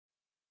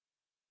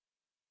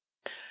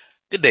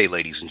Good day,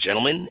 ladies and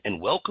gentlemen, and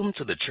welcome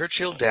to the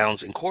Churchill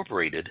Downs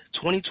Incorporated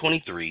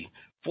 2023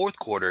 fourth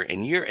quarter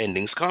and year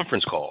endings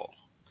conference call.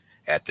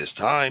 At this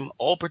time,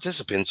 all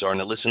participants are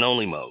in a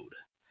listen-only mode.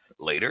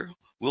 Later,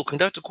 we'll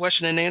conduct a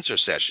question-and-answer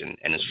session,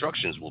 and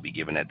instructions will be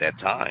given at that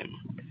time.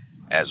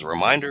 As a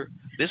reminder,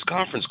 this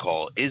conference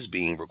call is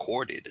being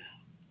recorded.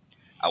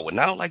 I would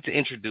now like to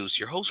introduce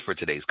your host for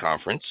today's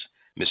conference,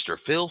 Mr.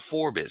 Phil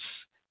Forbis,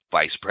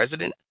 Vice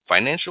President,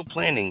 Financial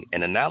Planning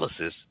and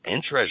Analysis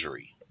and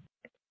Treasury.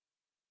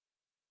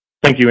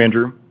 Thank you,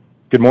 Andrew.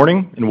 Good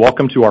morning, and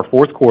welcome to our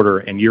fourth quarter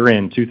and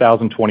year-end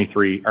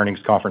 2023 earnings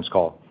conference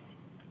call.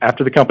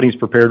 After the company's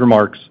prepared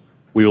remarks,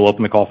 we will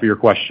open the call for your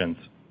questions.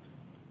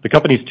 The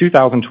company's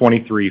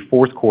 2023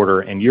 fourth quarter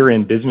and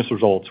year-end business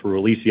results were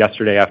released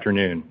yesterday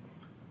afternoon.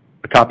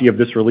 A copy of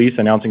this release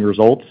announcing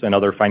results and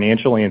other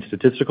financial and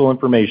statistical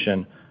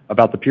information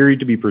about the period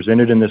to be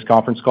presented in this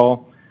conference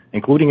call,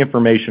 including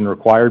information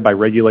required by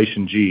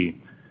Regulation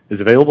G,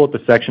 is available at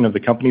the section of the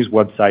company's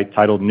website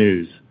titled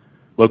News,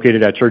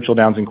 located at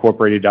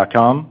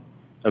churchilldownsincorporated.com,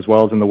 as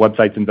well as in the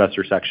website's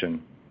investor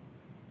section.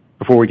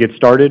 Before we get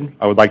started,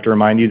 I would like to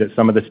remind you that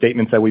some of the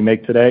statements that we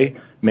make today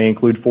may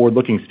include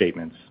forward-looking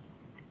statements.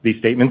 These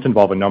statements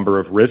involve a number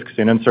of risks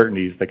and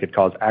uncertainties that could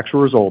cause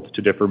actual results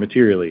to differ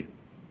materially.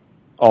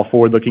 All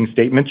forward-looking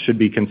statements should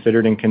be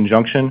considered in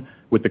conjunction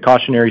with the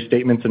cautionary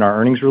statements in our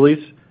earnings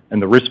release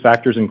and the risk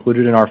factors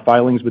included in our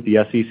filings with the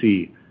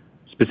SEC,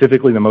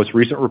 specifically the most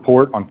recent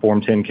report on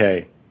Form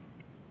 10-K.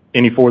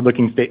 Any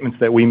forward-looking statements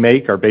that we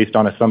make are based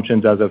on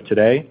assumptions as of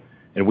today,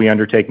 and we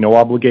undertake no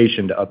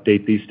obligation to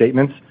update these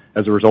statements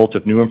as a result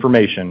of new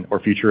information or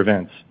future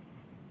events.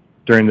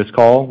 During this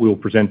call, we will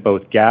present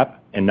both GAAP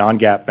and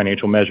non-GAAP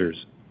financial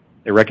measures.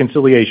 A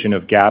reconciliation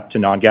of GAAP to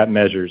non-GAAP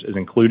measures is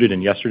included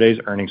in yesterday's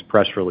earnings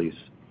press release.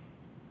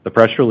 The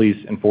press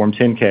release and Form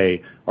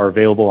 10-K are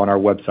available on our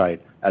website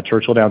at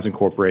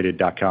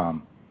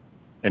churchilldownsincorporated.com.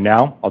 And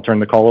now, I'll turn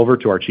the call over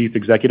to our Chief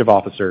Executive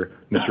Officer,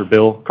 Mr.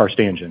 Bill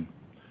Carstanjen.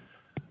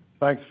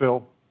 Thanks,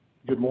 Phil.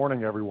 Good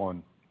morning,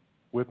 everyone.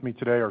 With me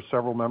today are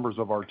several members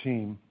of our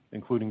team,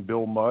 including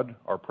Bill Mudd,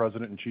 our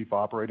President and Chief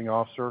Operating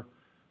Officer,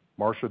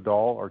 Marcia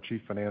Dahl, our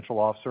Chief Financial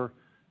Officer,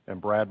 and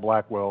Brad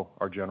Blackwell,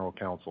 our General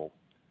Counsel.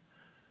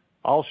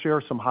 I'll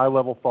share some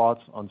high-level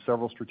thoughts on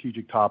several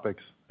strategic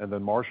topics, and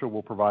then Marcia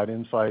will provide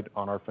insight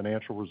on our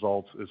financial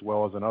results as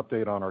well as an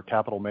update on our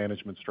capital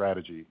management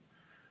strategy.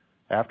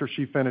 After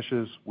she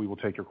finishes, we will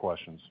take your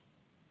questions.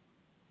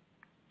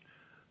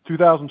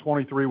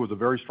 2023 was a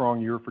very strong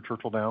year for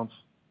Churchill Downs.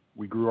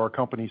 We grew our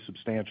company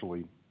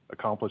substantially,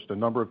 accomplished a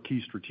number of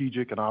key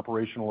strategic and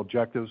operational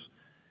objectives,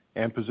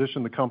 and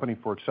positioned the company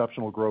for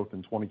exceptional growth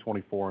in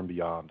 2024 and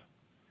beyond.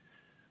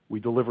 We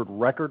delivered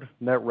record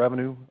net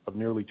revenue of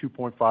nearly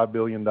 $2.5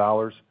 billion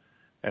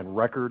and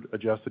record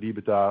adjusted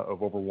EBITDA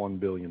of over $1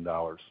 billion.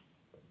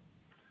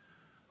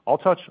 I'll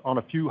touch on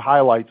a few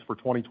highlights for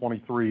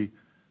 2023,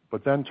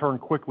 but then turn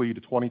quickly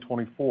to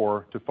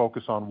 2024 to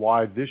focus on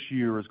why this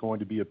year is going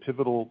to be a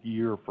pivotal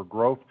year for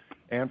growth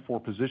and for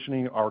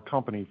positioning our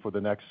company for the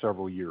next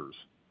several years.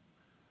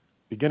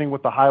 Beginning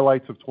with the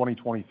highlights of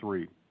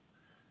 2023.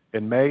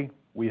 In May,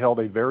 we held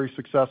a very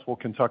successful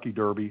Kentucky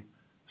Derby,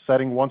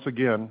 setting once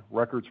again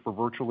records for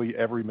virtually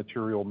every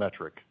material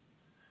metric.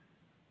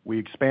 We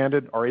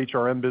expanded our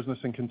HRM business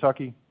in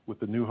Kentucky with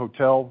the new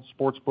hotel,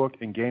 sportsbook,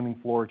 and gaming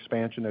floor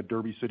expansion at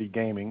Derby City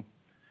Gaming,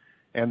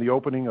 and the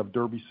opening of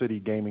Derby City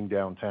Gaming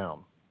Downtown.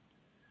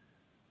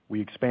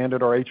 We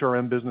expanded our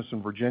HRM business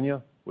in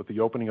Virginia with the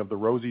opening of the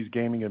Rosie's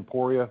Gaming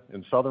Emporia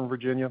in Southern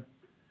Virginia.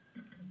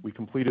 We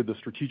completed the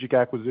strategic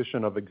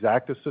acquisition of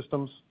Exacta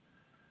Systems.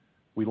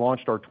 We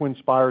launched our Twin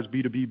Spires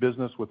B2B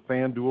business with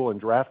FanDuel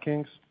and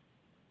DraftKings.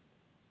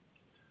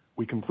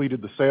 We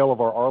completed the sale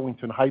of our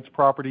Arlington Heights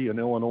property in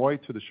Illinois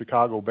to the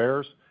Chicago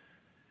Bears,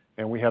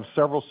 and we have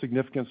several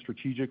significant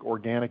strategic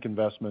organic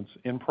investments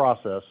in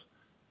process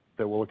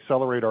that will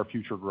accelerate our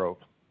future growth.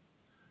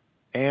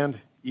 And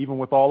even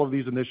with all of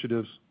these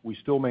initiatives, we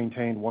still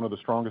maintained one of the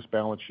strongest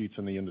balance sheets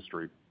in the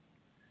industry.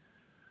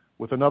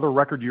 With another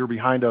record year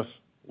behind us,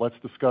 let's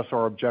discuss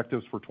our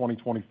objectives for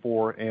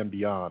 2024 and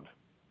beyond.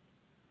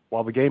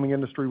 While the gaming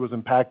industry was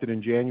impacted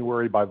in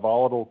January by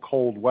volatile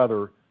cold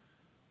weather,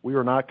 we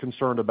are not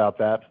concerned about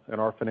that, and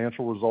our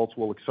financial results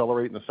will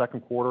accelerate in the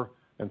second quarter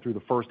and through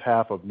the first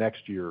half of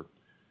next year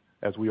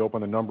as we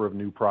open a number of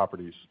new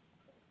properties.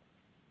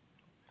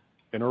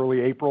 In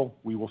early April,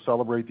 we will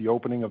celebrate the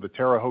opening of the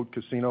Terre Haute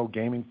Casino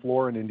gaming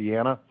floor in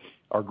Indiana,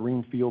 our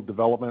greenfield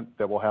development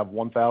that will have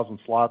 1,000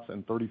 slots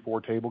and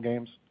 34 table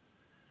games.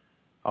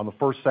 On the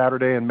first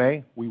Saturday in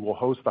May, we will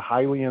host the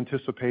highly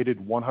anticipated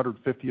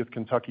 150th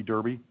Kentucky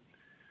Derby.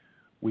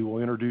 We will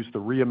introduce the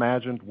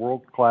reimagined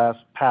world-class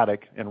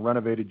paddock and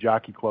renovated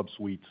Jockey Club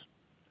suites.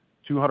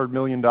 $200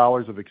 million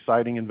of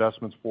exciting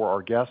investments for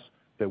our guests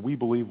that we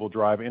believe will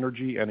drive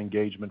energy and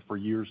engagement for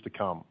years to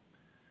come.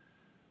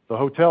 The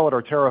hotel at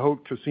our Terre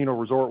Haute Casino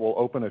Resort will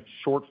open a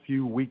short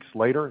few weeks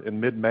later in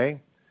mid-May.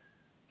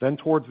 Then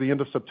towards the end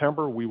of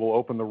September, we will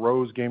open the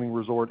Rose Gaming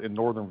Resort in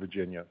Northern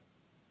Virginia.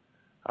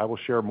 I will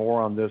share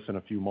more on this in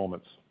a few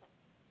moments.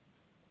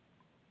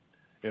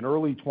 In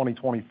early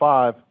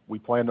 2025, we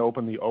plan to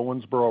open the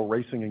Owensboro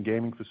Racing and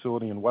Gaming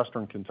Facility in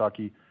Western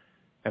Kentucky.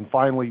 And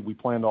finally, we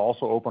plan to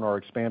also open our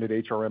expanded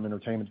HRM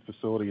entertainment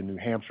facility in New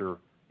Hampshire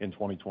in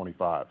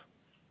 2025.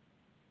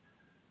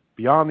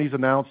 Beyond these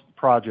announced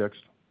projects,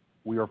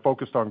 we are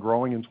focused on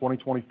growing in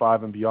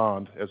 2025 and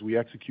beyond as we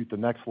execute the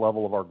next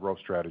level of our growth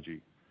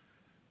strategy.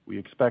 We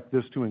expect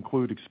this to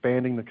include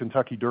expanding the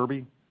Kentucky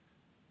Derby,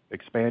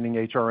 expanding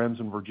HRMs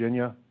in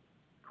Virginia,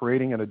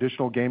 creating an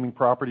additional gaming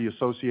property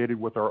associated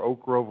with our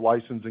Oak Grove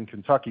license in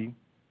Kentucky.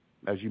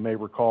 As you may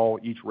recall,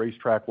 each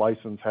racetrack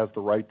license has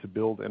the right to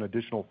build an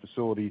additional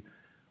facility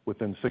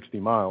within 60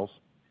 miles.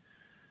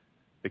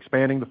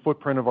 Expanding the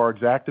footprint of our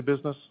Exacta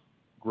business,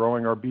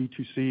 growing our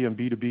B2C and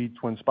B2B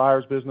Twin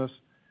Spires business,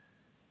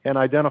 and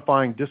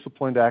identifying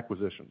disciplined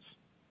acquisitions.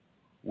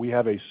 We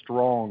have a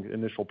strong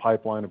initial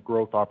pipeline of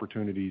growth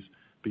opportunities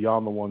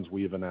beyond the ones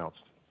we have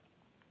announced.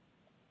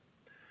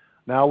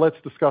 Now let's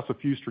discuss a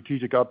few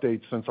strategic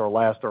updates since our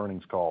last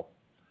earnings call.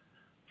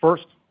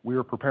 First, we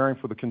are preparing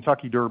for the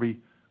Kentucky Derby,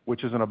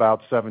 which is in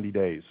about 70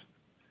 days.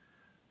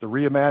 The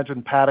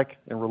reimagined paddock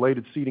and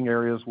related seating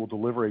areas will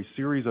deliver a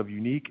series of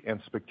unique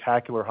and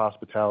spectacular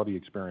hospitality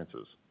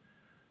experiences.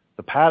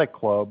 The Paddock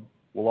Club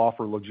will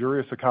offer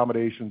luxurious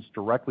accommodations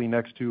directly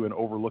next to and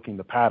overlooking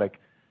the paddock,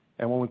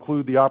 and will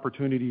include the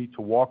opportunity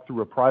to walk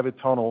through a private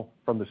tunnel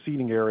from the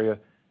seating area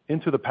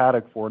into the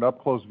paddock for an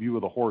up-close view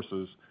of the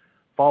horses,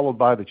 followed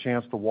by the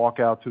chance to walk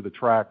out to the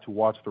track to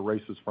watch the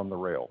races from the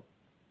rail.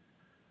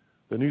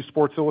 The new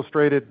Sports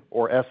Illustrated,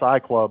 or SI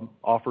Club,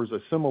 offers a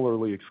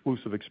similarly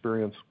exclusive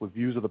experience with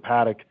views of the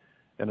paddock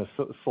and a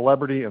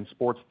celebrity and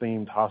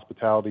sports-themed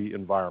hospitality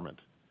environment,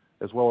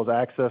 as well as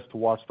access to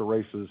watch the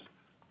races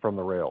from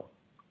the rail.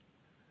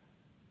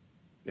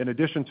 In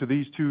addition to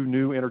these two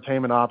new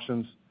entertainment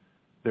options,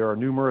 there are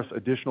numerous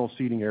additional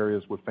seating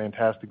areas with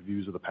fantastic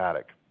views of the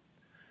paddock.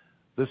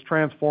 This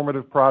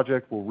transformative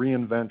project will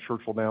reinvent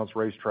Churchill Downs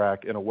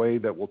Racetrack in a way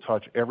that will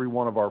touch every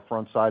one of our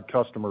front-side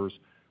customers,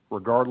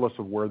 regardless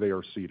of where they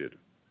are seated.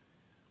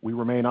 We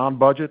remain on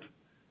budget,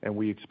 and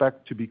we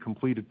expect to be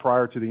completed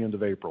prior to the end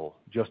of April,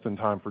 just in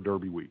time for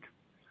Derby Week.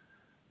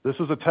 This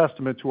is a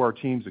testament to our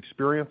team's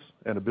experience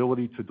and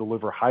ability to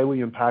deliver highly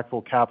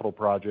impactful capital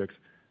projects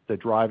that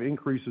drive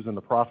increases in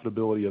the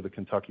profitability of the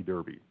Kentucky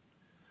Derby.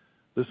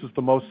 This is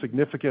the most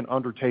significant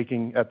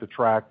undertaking at the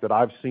track that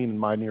I've seen in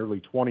my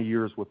nearly 20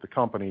 years with the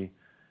company,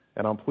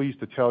 and I'm pleased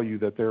to tell you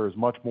that there is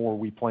much more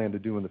we plan to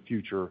do in the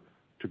future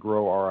to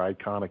grow our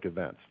iconic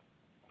events.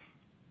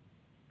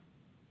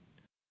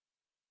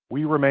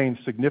 We remain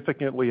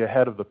significantly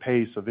ahead of the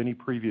pace of any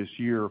previous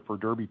year for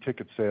Derby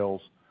ticket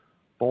sales,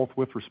 both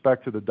with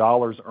respect to the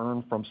dollars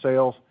earned from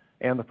sales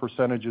and the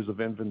percentages of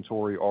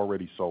inventory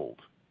already sold.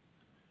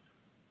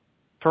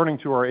 Turning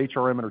to our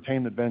HRM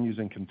entertainment venues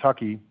in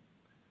Kentucky,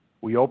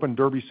 we opened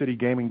Derby City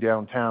Gaming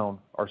Downtown,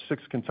 our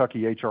sixth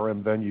Kentucky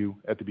HRM venue,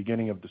 at the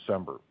beginning of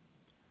December.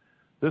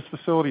 This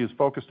facility is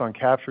focused on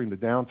capturing the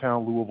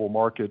downtown Louisville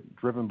market,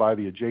 driven by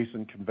the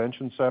adjacent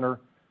convention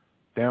center,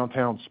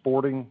 downtown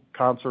sporting,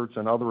 concerts,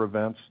 and other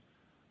events,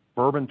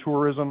 bourbon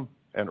tourism,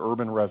 and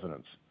urban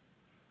residents.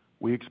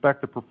 We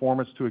expect the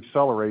performance to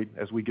accelerate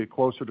as we get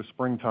closer to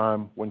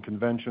springtime, when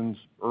conventions,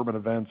 urban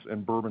events,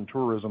 and bourbon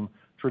tourism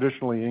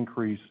traditionally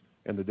increase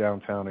in the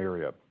downtown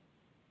area.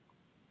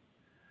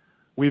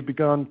 We've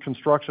begun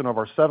construction of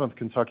our seventh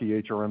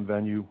Kentucky HRM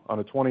venue on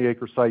a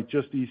 20-acre site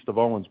just east of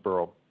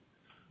Owensboro.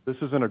 This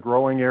is in a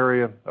growing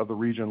area of the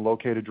region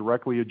located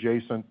directly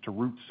adjacent to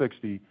Route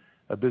 60,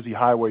 a busy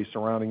highway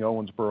surrounding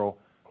Owensboro,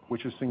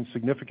 which has seen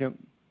significant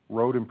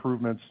road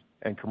improvements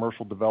and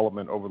commercial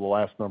development over the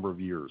last number of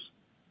years.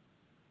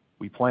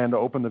 We plan to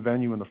open the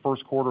venue in the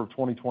first quarter of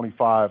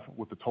 2025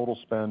 with a total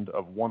spend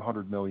of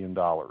 $100 million.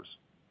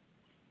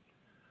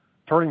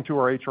 Turning to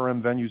our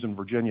HRM venues in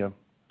Virginia,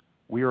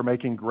 we are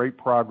making great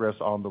progress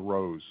on the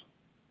Rose,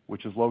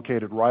 which is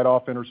located right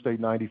off Interstate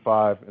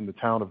 95 in the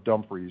town of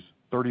Dumfries,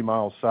 30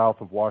 miles south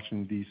of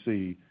Washington,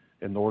 D.C.,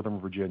 in Northern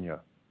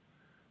Virginia.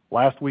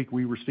 Last week,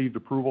 we received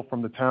approval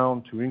from the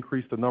town to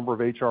increase the number of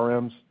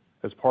HRMs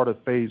as part of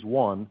Phase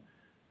 1,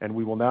 and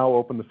we will now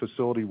open the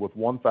facility with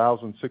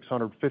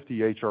 1,650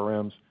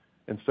 HRMs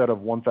instead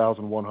of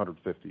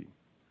 1,150.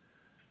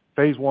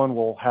 Phase 1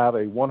 will have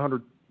a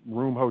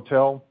 100-room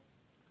hotel,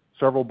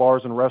 several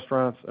bars and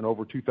restaurants, and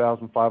over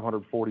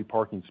 2,540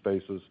 parking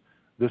spaces.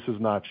 This has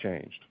not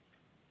changed.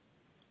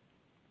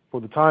 For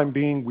the time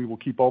being, we will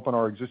keep open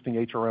our existing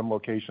HRM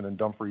location in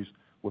Dumfries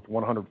with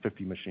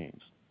 150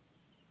 machines.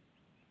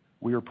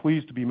 We are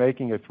pleased to be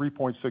making a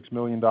 $3.6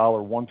 million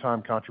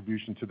one-time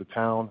contribution to the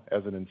town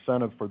as an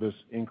incentive for this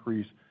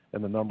increase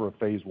in the number of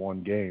Phase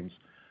 1 games.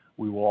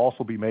 We will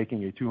also be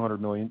making a $2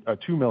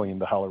 million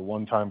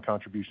one-time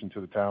contribution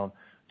to the town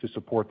to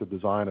support the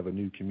design of a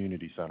new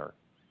community center.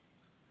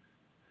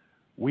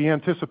 We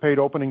anticipate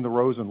opening the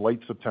Rose in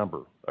late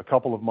September, a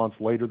couple of months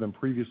later than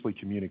previously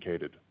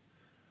communicated.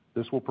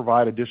 This will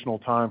provide additional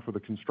time for the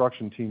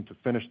construction team to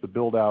finish the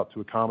build-out to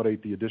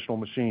accommodate the additional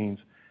machines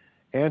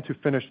and to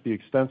finish the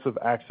extensive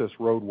access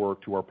road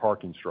work to our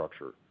parking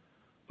structure.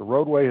 The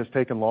roadway has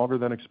taken longer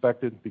than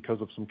expected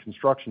because of some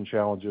construction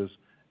challenges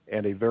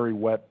and a very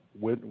wet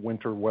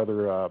winter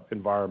weather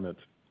environment.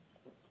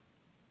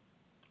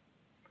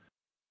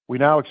 We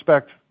now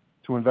expect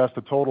to invest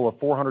a total of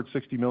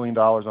 $460 million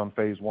on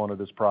phase one of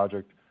this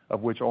project,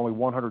 of which only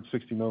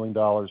 $160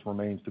 million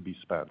remains to be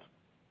spent.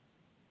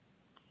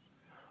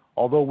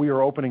 Although we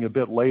are opening a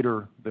bit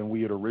later than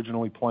we had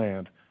originally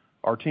planned,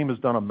 our team has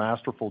done a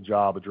masterful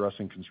job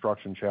addressing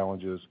construction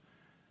challenges,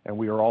 and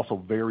we are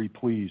also very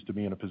pleased to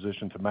be in a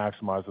position to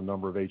maximize the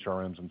number of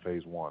HRMs in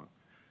phase one.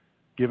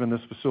 Given this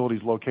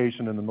facility's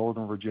location in the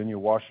Northern Virginia,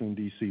 Washington,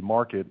 D.C.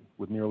 market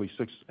with nearly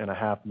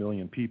 6.5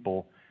 million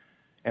people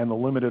and the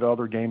limited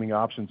other gaming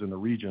options in the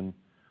region,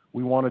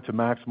 we wanted to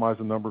maximize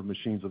the number of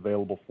machines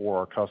available for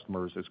our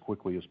customers as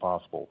quickly as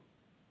possible.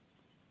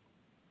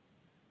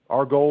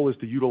 Our goal is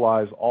to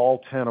utilize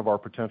all 10 of our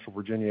potential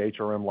Virginia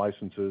HRM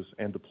licenses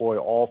and deploy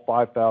all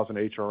 5,000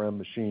 HRM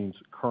machines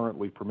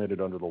currently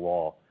permitted under the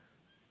law.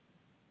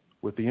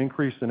 With the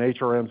increase in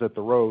HRMs at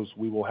the Rose,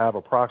 we will have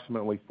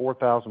approximately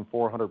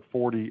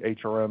 4,440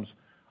 HRMs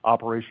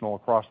operational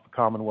across the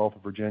Commonwealth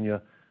of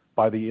Virginia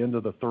by the end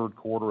of the third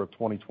quarter of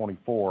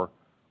 2024,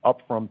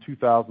 up from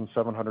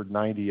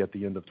 2,790 at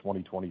the end of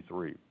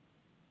 2023.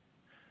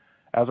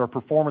 As our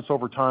performance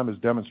over time has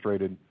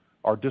demonstrated,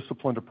 our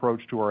disciplined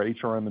approach to our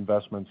HRM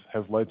investments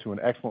has led to an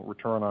excellent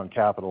return on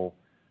capital,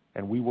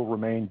 and we will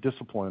remain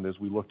disciplined as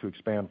we look to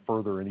expand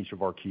further in each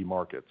of our key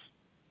markets.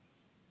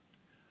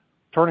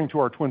 Turning to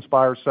our Twin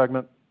Spires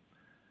segment,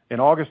 in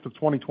August of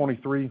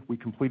 2023, we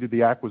completed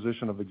the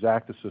acquisition of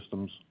Exacta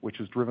Systems, which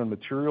has driven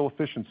material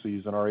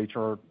efficiencies in our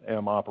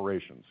HRM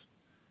operations.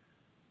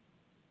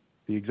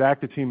 The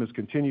Exacta team has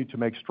continued to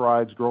make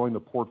strides growing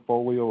the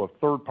portfolio of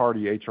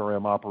third-party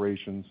HRM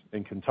operations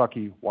in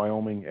Kentucky,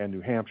 Wyoming, and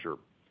New Hampshire.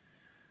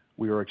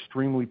 We are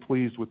extremely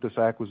pleased with this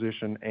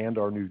acquisition and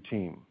our new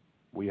team.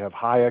 We have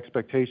high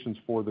expectations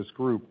for this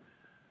group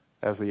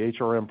as the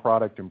HRM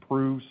product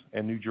improves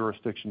and new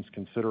jurisdictions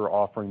consider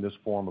offering this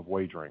form of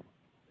wagering.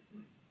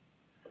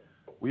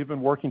 We have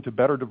been working to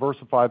better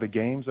diversify the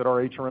games at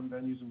our HRM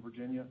venues in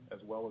Virginia as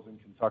well as in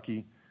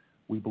Kentucky.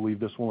 We believe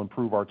this will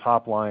improve our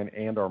top line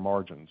and our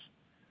margins.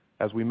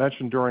 As we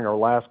mentioned during our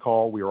last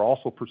call, we are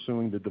also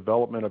pursuing the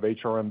development of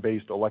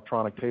HRM-based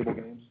electronic table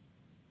games.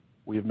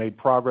 We have made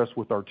progress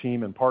with our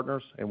team and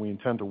partners, and we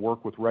intend to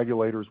work with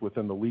regulators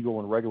within the legal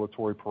and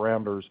regulatory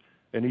parameters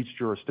in each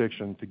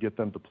jurisdiction to get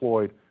them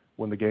deployed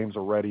when the games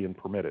are ready and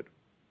permitted.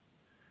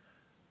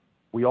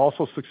 We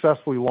also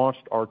successfully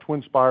launched our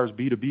Twin Spires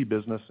B2B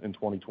business in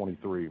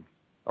 2023.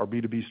 Our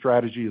B2B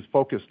strategy is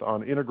focused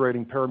on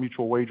integrating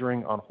parimutuel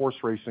wagering on horse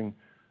racing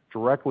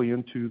directly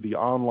into the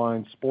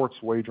online sports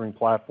wagering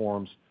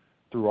platforms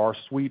through our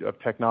suite of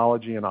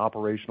technology and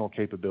operational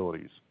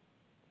capabilities.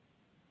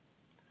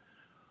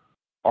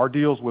 Our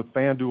deals with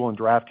FanDuel and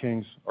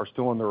DraftKings are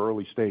still in their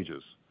early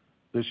stages.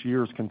 This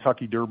year's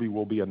Kentucky Derby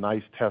will be a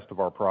nice test of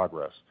our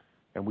progress,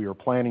 and we are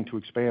planning to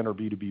expand our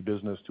B2B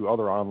business to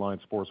other online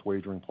sports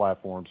wagering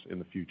platforms in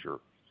the future.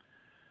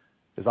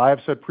 As I have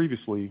said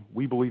previously,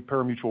 we believe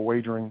parimutuel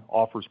wagering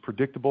offers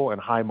predictable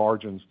and high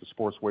margins to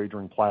sports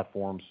wagering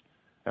platforms,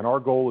 and our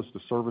goal is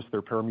to service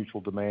their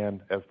parimutuel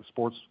demand as the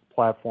sports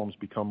platforms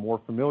become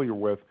more familiar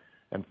with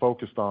and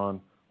focused on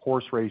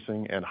horse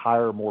racing and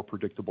higher, more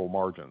predictable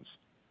margins.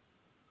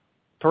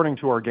 Turning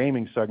to our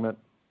gaming segment,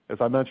 as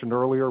I mentioned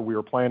earlier, we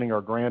are planning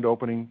our grand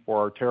opening for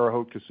our Terre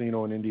Haute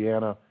Casino in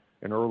Indiana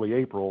in early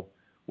April,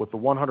 with the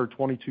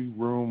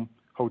 122-room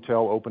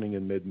hotel opening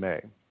in mid-May.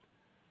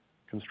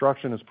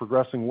 Construction is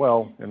progressing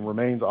well and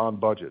remains on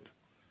budget.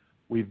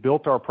 We've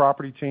built our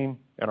property team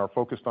and are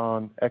focused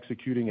on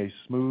executing a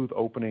smooth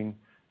opening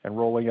and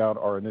rolling out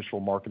our initial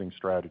marketing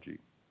strategy.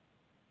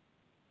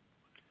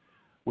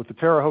 With the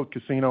Terre Haute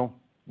Casino,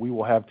 we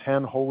will have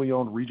 10 wholly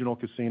owned regional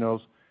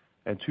casinos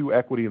and 2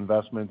 equity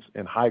investments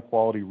in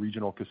high-quality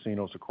regional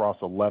casinos across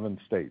 11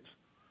 states.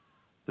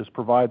 This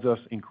provides us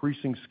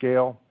increasing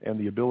scale and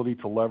the ability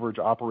to leverage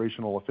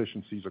operational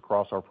efficiencies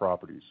across our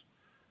properties.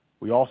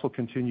 We also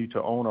continue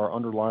to own our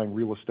underlying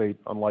real estate,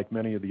 unlike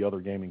many of the other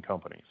gaming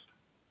companies.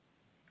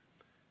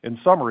 In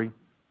summary,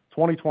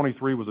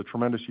 2023 was a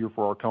tremendous year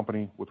for our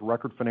company with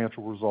record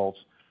financial results,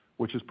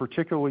 which is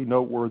particularly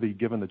noteworthy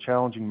given the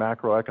challenging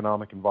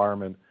macroeconomic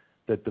environment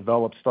that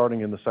developed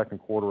starting in the second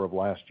quarter of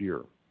last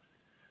year.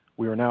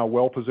 We are now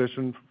well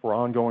positioned for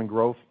ongoing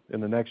growth in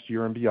the next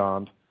year and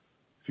beyond,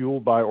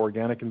 fueled by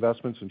organic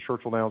investments in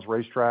Churchill Downs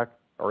Racetrack,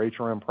 our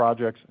HRM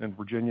projects in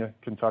Virginia,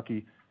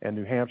 Kentucky, and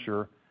New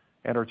Hampshire,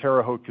 and our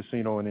Terre Haute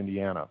Casino in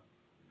Indiana.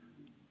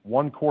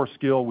 One core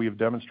skill we have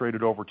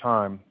demonstrated over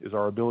time is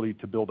our ability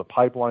to build a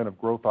pipeline of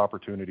growth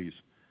opportunities,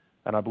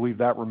 and I believe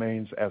that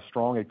remains as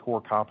strong a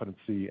core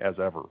competency as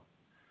ever.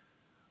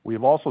 We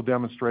have also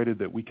demonstrated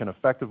that we can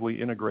effectively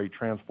integrate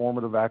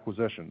transformative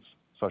acquisitions,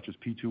 such as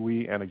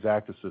P2E and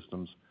Exacta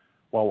Systems,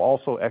 while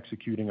also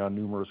executing on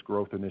numerous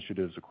growth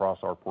initiatives across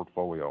our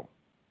portfolio.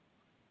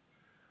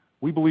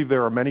 We believe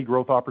there are many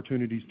growth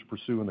opportunities to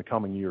pursue in the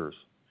coming years,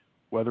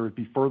 whether it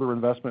be further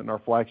investment in our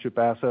flagship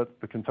asset,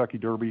 the Kentucky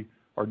Derby,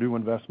 are new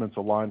investments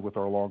aligned with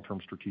our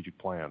long-term strategic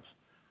plans.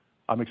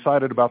 I'm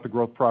excited about the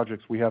growth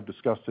projects we have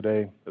discussed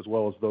today, as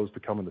well as those to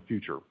come in the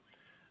future.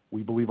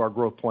 We believe our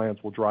growth plans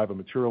will drive a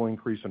material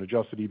increase in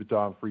adjusted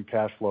EBITDA and free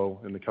cash flow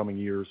in the coming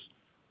years,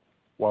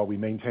 while we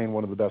maintain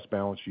one of the best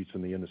balance sheets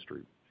in the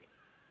industry.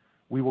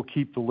 We will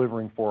keep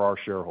delivering for our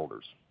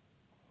shareholders.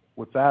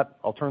 With that,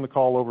 I'll turn the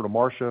call over to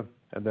Marcia,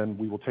 and then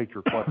we will take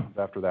your questions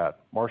after that.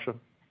 Marcia?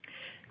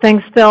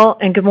 Thanks, Bill,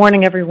 and good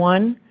morning,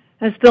 everyone.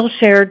 As Bill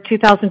shared,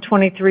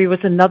 2023 was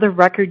another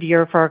record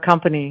year for our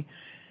company.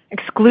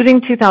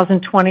 Excluding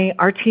 2020,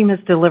 our team has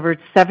delivered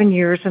 7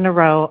 years in a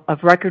row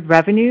of record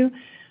revenue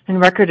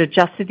and record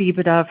adjusted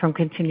EBITDA from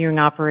continuing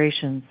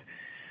operations.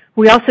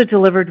 We also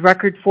delivered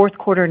record fourth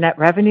quarter net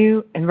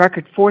revenue and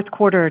record fourth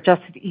quarter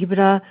adjusted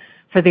EBITDA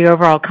for the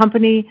overall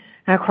company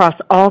and across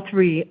all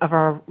 3 of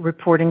our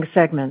reporting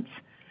segments.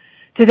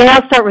 Today,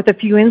 I'll start with a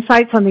few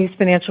insights on these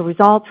financial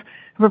results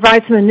and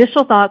provide some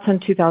initial thoughts on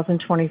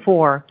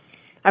 2024.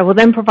 I will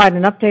then provide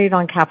an update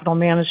on capital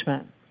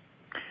management.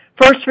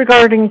 First,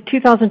 regarding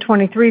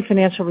 2023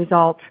 financial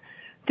results,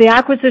 the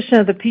acquisition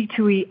of the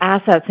P2E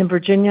assets in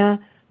Virginia,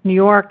 New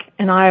York,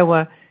 and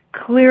Iowa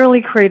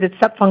clearly created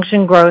step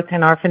function growth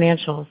in our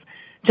financials,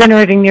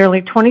 generating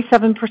nearly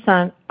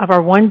 27% of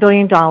our $1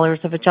 billion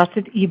of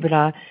adjusted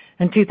EBITDA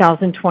in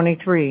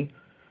 2023.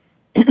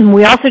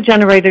 We also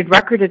generated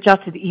record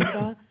adjusted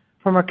EBITDA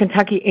from our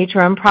Kentucky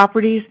HRM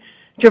properties,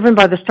 driven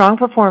by the strong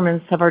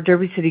performance of our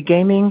Derby City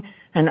Gaming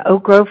and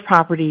Oak Grove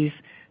properties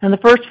and the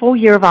first full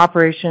year of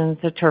operations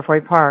at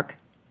Turfway Park.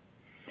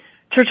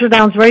 Churchill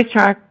Downs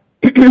Racetrack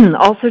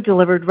also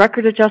delivered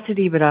record adjusted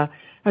EBITDA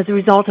as a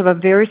result of a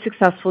very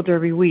successful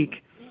Derby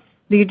week.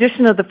 The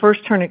addition of the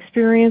first turn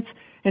experience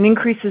and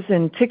increases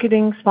in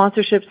ticketing,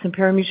 sponsorships, and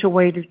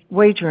parimutuel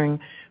wagering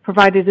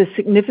provided a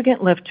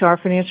significant lift to our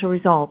financial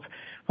results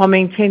while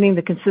maintaining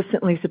the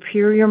consistently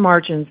superior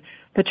margins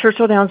that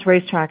Churchill Downs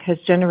Racetrack has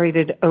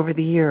generated over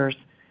the years.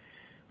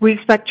 We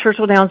expect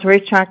Churchill Downs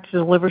Racetrack to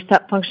deliver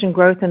step function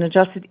growth in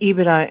adjusted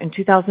EBITDA in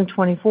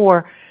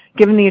 2024,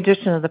 given the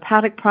addition of the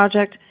paddock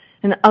project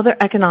and other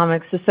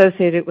economics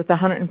associated with the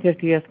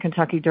 150th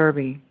Kentucky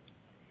Derby.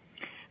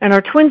 In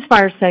our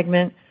TwinSpires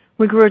segment,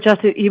 we grew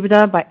adjusted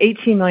EBITDA by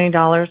 $18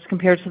 million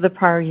compared to the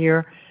prior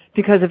year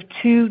because of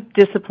 2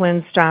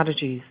 disciplined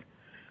strategies.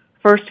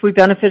 First, we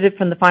benefited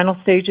from the final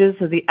stages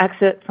of the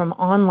exit from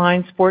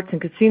online sports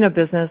and casino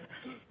business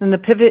and the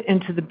pivot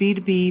into the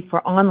B2B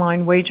for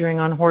online wagering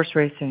on horse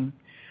racing.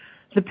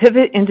 The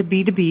pivot into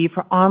B2B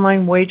for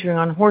online wagering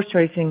on horse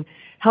racing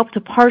helped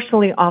to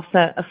partially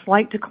offset a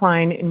slight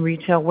decline in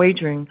retail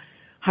wagering,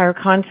 higher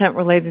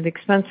content-related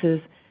expenses,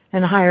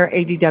 and higher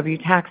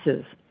ADW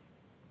taxes.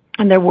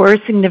 And there were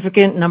a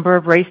significant number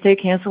of race day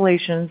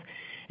cancellations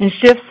and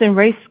shifts in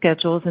race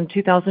schedules in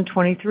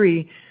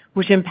 2023,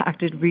 which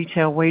impacted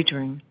retail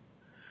wagering.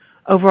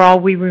 Overall,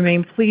 we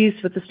remain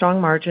pleased with the strong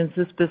margins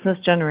this business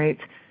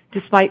generates,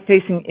 despite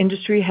facing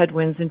industry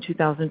headwinds in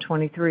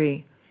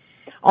 2023.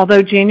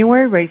 Although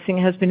January racing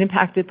has been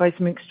impacted by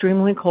some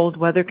extremely cold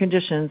weather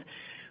conditions,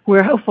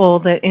 we're hopeful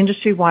that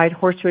industry-wide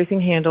horse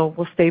racing handle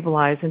will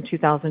stabilize in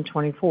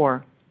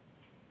 2024.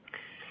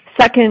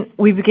 Second,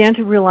 we began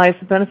to realize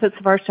the benefits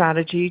of our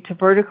strategy to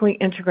vertically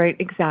integrate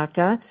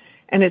Exacta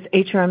and its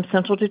HRM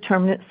Central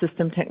Determinant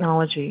System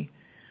technology.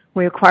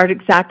 We acquired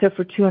Exacta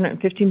for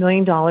 $250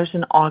 million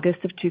in August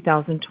of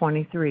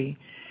 2023.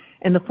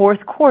 In the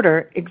fourth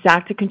quarter,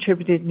 Exacta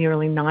contributed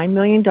nearly $9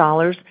 million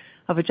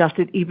of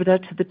adjusted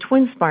EBITDA to the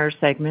TwinSpires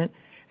segment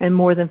and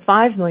more than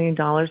 $5 million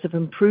of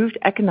improved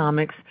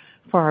economics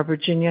for our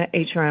Virginia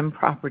HRM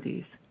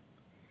properties.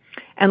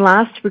 And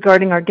last,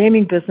 regarding our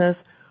gaming business,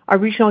 our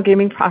regional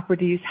gaming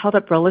properties held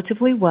up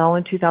relatively well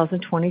in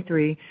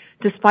 2023,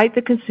 despite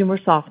the consumer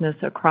softness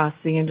across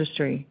the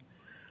industry.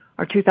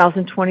 Our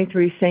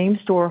 2023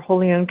 same-store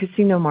wholly-owned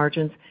casino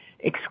margins,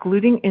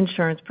 excluding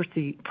insurance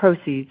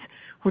proceeds,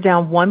 were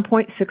down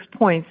 1.6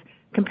 points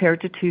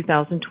compared to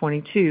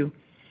 2022.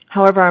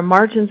 However, our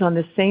margins on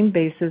the same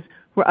basis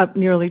were up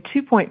nearly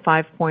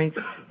 2.5 points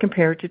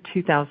compared to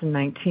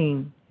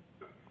 2019.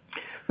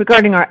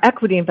 Regarding our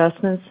equity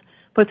investments,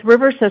 both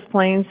Rivers Des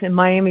Plaines and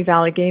Miami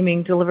Valley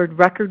Gaming delivered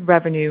record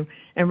revenue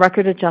and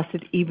record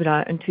adjusted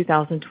EBITDA in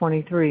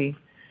 2023.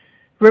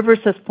 Rivers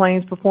Des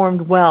Plaines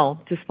performed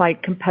well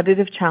despite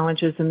competitive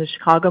challenges in the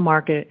Chicago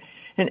market,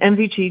 and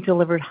MVG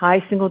delivered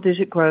high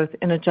single-digit growth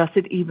in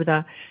adjusted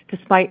EBITDA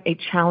despite a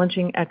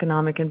challenging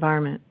economic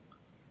environment.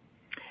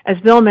 As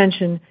Bill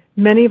mentioned,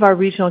 many of our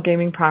regional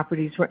gaming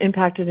properties were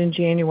impacted in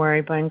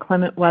January by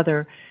inclement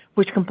weather,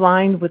 which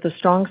combined with a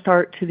strong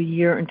start to the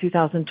year in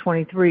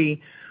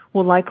 2023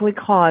 will likely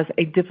cause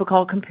a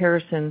difficult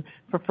comparison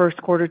for first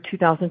quarter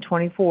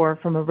 2024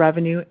 from a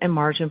revenue and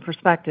margin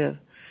perspective.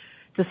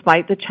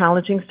 Despite the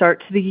challenging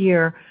start to the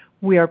year,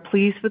 we are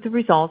pleased with the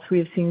results we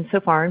have seen so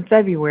far in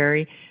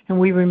February, and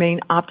we remain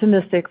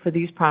optimistic for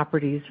these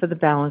properties for the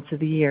balance of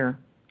the year.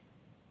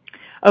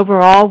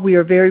 Overall, we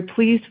are very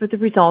pleased with the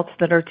results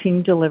that our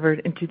team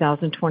delivered in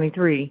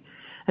 2023.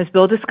 As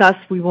Bill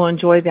discussed, we will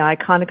enjoy the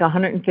iconic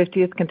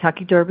 150th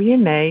Kentucky Derby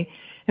in May,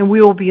 and we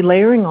will be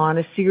layering on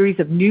a series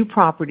of new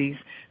properties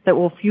that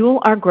will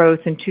fuel our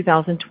growth in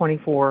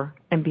 2024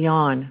 and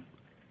beyond.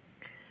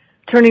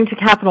 Turning to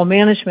capital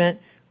management,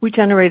 we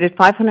generated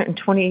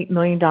 $528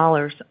 million,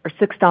 or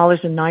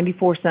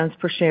 $6.94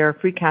 per share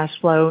free cash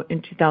flow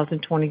in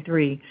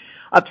 2023,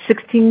 up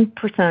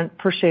 16%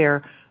 per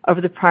share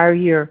over the prior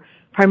year,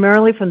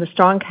 primarily from the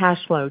strong cash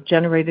flow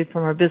generated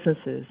from our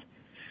businesses.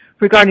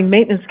 Regarding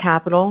maintenance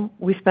capital,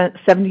 we spent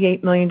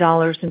 $78 million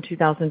in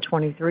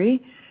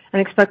 2023 and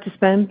expect to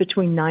spend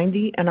between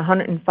 $90 and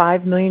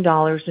 $105 million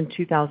in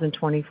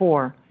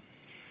 2024.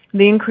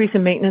 The increase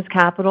in maintenance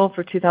capital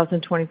for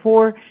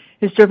 2024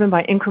 is driven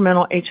by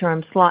incremental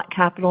HRM slot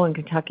capital in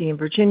Kentucky and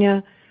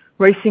Virginia,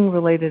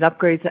 racing-related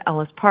upgrades at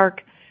Ellis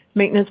Park,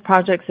 maintenance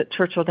projects at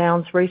Churchill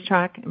Downs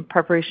Racetrack in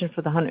preparation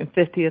for the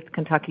 150th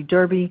Kentucky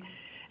Derby,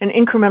 and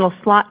incremental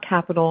slot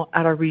capital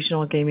at our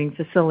regional gaming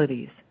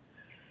facilities.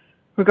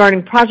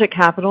 Regarding project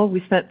capital, we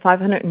spent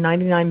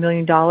 $599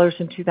 million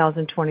in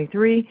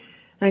 2023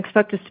 and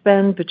expect to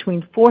spend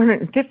between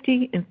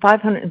 $450 and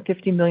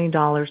 $550 million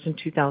in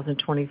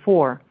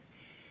 2024.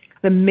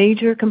 The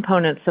major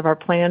components of our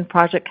planned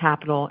project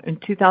capital in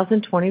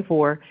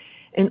 2024,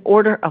 in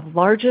order of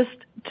largest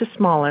to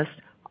smallest,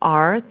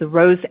 are the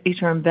Rose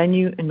HRM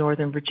venue in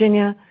Northern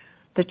Virginia,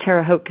 the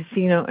Terre Haute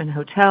Casino and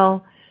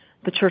Hotel,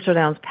 the Churchill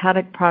Downs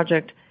Paddock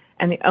project,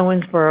 and the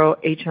Owensboro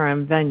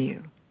HRM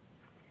venue.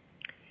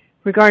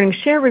 Regarding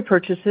share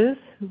repurchases,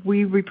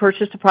 we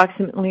repurchased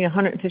approximately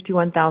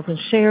 151,000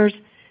 shares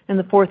in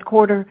the fourth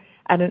quarter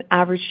at an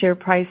average share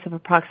price of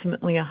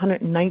approximately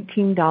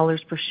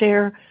 $119 per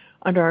share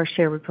under our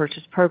share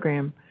repurchase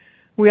program.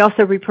 We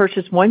also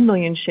repurchased 1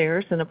 million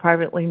shares in a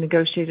privately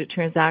negotiated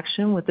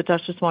transaction with the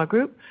Duchess Law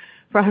Group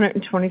for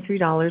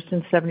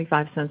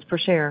 $123.75 per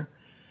share.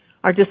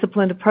 Our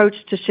disciplined approach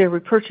to share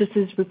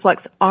repurchases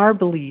reflects our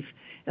belief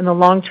in the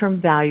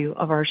long-term value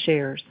of our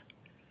shares.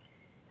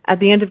 At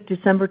the end of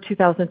December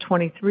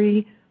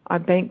 2023, our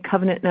bank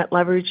covenant net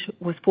leverage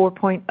was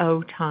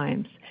 4.0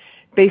 times.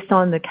 Based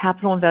on the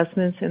capital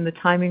investments and the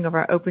timing of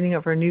our opening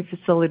of our new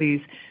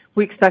facilities,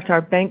 we expect our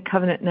bank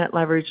covenant net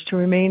leverage to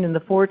remain in the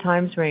 4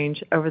 times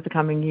range over the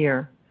coming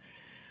year.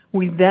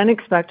 We then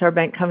expect our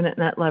bank covenant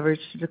net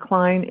leverage to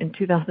decline in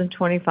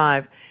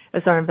 2025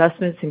 as our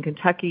investments in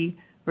Kentucky,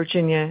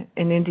 Virginia,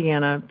 and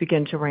Indiana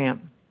begin to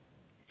ramp.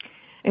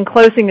 In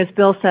closing, as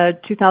Bill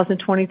said,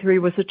 2023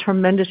 was a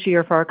tremendous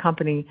year for our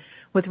company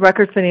with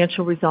record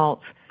financial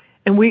results,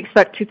 and we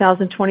expect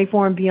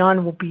 2024 and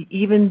beyond will be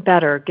even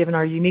better given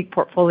our unique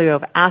portfolio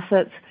of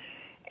assets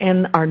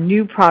and our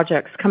new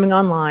projects coming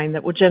online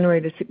that will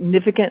generate a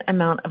significant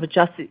amount of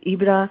adjusted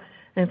EBITDA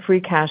and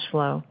free cash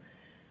flow.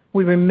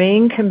 We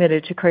remain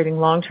committed to creating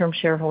long-term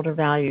shareholder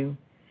value.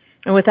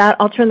 And with that,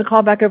 I'll turn the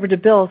call back over to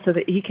Bill so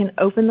that he can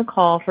open the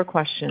call for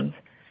questions.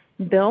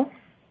 Bill?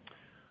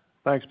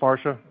 Thanks,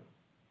 Marcia.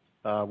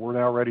 We're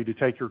now ready to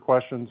take your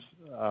questions,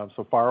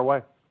 so fire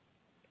away.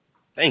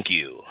 Thank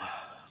you.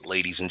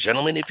 Ladies and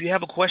gentlemen, if you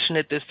have a question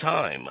at this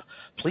time,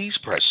 please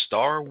press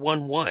star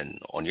 11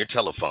 on your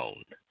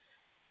telephone.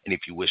 And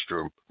if you wish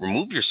to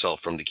remove yourself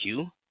from the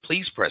queue,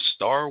 please press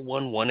star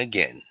 11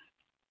 again.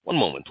 One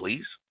moment,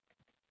 please.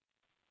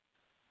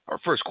 Our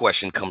first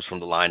question comes from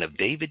the line of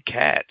David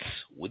Katz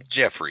with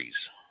Jefferies.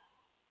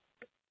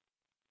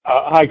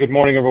 Hi, good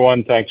morning,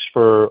 everyone. Thanks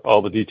for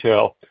all the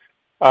detail.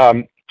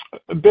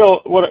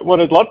 Bill,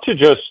 what I'd love to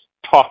just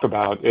talk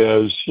about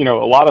is, a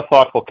lot of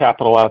thoughtful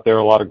capital out there,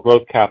 a lot of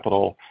growth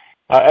capital.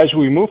 As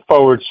we move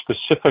forward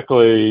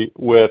specifically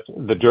with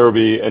the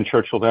Derby and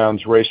Churchill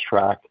Downs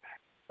Racetrack,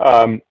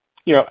 what's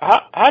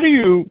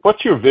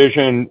your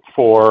vision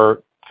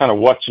for kind of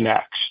what's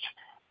next,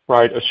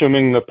 right?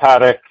 Assuming the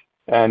paddock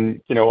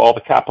and, all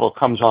the capital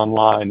comes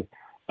online,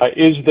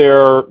 is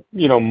there,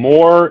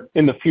 more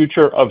in the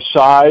future of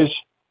size?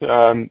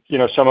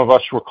 Some of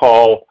us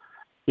recall,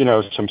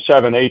 some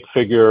 7-8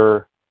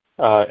 figure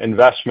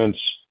investments,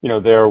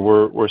 there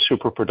were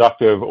super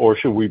productive, or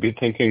should we be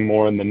thinking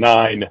more in the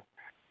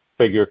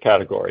 9-figure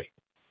category?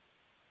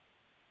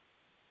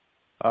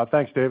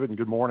 Thanks, David, and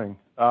good morning.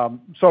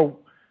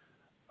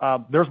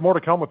 There's more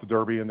to come with the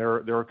Derby, and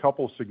there are a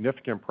couple of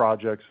significant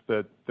projects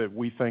that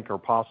we think are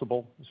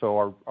possible.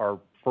 So our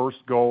first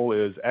goal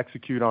is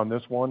execute on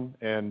this one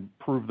and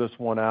prove this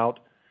one out,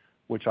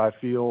 which I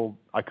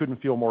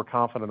couldn't feel more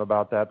confident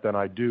about that than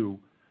I do.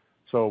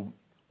 So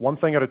one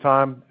thing at a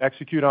time,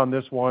 execute on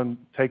this one,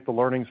 take the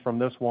learnings from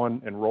this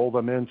one, and roll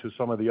them into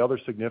some of the other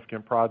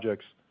significant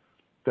projects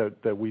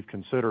that we've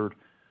considered.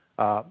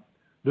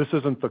 This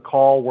isn't the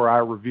call where I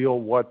reveal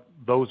what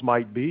those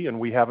might be, and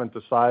we haven't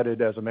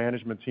decided as a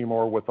management team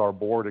or with our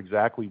board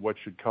exactly what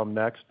should come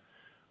next.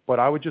 But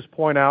I would just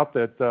point out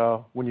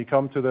that when you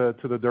come to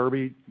the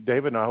Derby,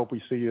 David, and I hope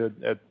we see you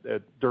at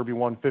Derby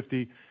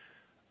 150,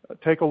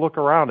 take a look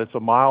around. It's a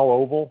mile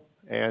oval,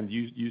 and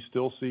you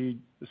still see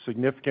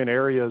significant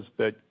areas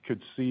that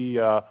could see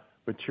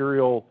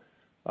material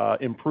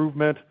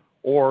improvement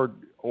or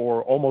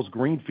almost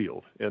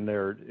greenfield in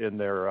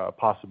their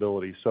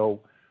possibilities. So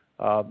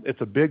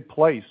it's a big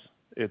place.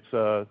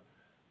 It's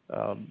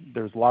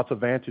there's lots of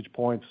vantage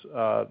points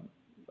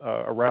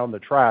around the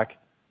track,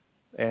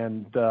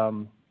 and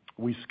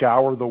we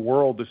scour the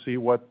world to see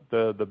what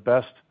the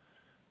best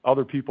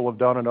other people have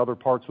done in other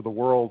parts of the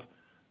world,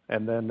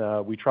 and then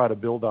we try to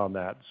build on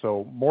that.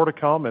 So more to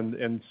come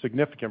and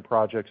significant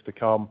projects to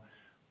come.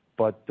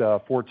 But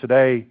for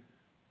today,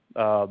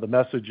 the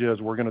message is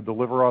we're going to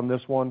deliver on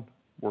this one.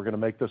 We're going to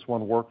make this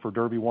one work for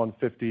Derby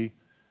 150,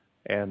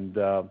 and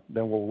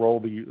then we'll roll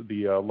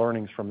the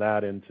learnings from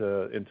that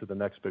into the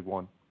next big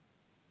one.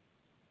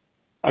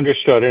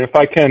 Understood. And if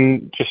I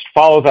can just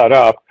follow that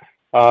up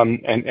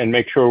and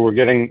make sure we're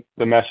getting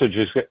the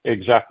messages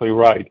exactly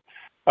right.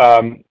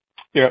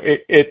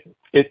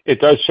 It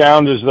does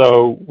sound as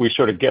though we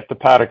sort of get the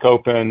paddock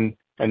open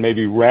and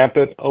maybe ramp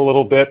it a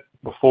little bit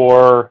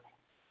before,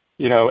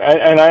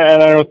 and I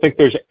don't think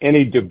there's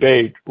any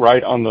debate,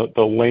 right, on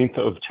the length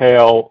of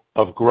tail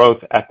of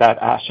growth at that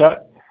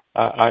asset.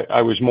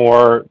 I was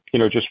more,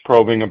 just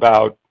probing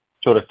about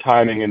sort of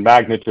timing and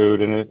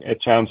magnitude, and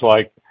it sounds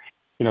like,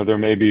 there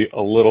may be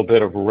a little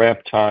bit of ramp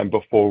time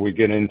before we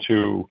get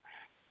into,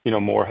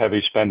 more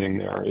heavy spending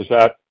there. Is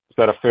that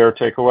a fair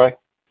takeaway?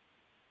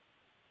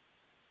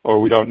 Or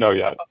we don't know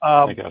yet,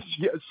 I guess.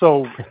 Yeah,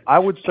 so I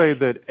would say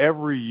that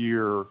every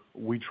year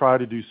we try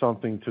to do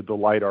something to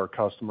delight our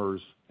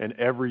customers, and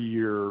every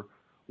year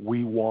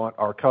we want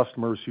our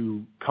customers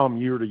who come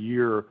year to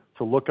year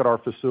to look at our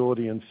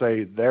facility and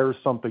say, there's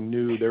something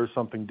new, there's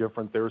something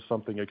different, there's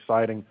something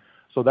exciting.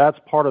 So that's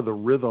part of the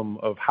rhythm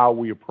of how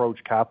we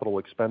approach capital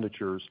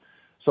expenditures.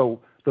 So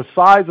the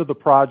size of the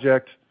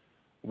project,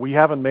 we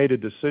haven't made a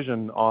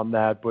decision on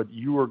that, but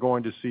you are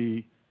going to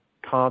see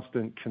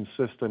constant,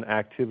 consistent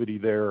activity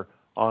there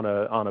on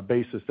a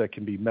basis that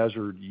can be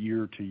measured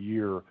year to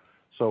year.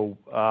 So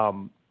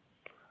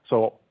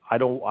I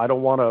don't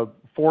want to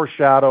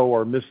foreshadow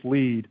or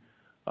mislead,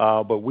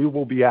 but we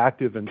will be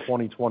active in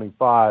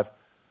 2025.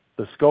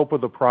 The scope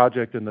of the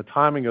project and the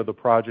timing of the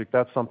project,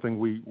 that's something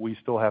we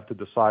still have to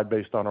decide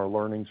based on our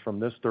learnings from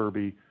this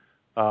Derby.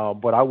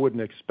 But I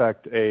wouldn't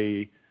expect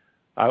a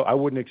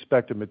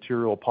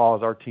material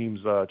pause. Our team's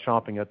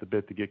chomping at the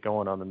bit to get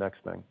going on the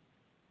next thing.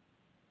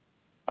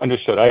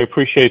 Understood. I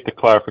appreciate the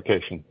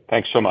clarification.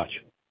 Thanks so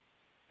much.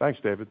 Thanks,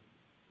 David.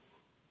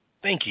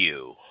 Thank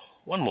you.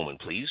 One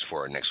moment, please,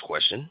 for our next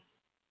question.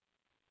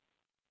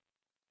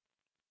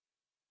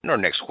 And our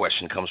next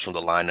question comes from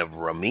the line of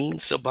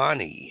Ramin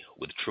Sobhani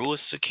with Truist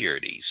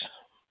Securities.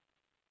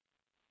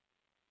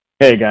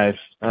 Hey, guys.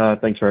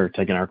 Thanks for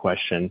taking our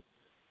question.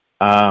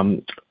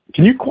 Can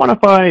you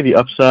quantify the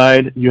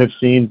upside you have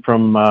seen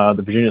from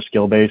the Virginia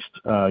skill-based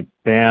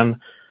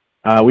ban?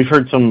 We've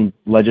heard some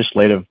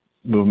legislative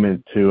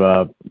movement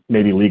to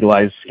maybe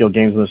legalize skill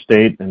games in the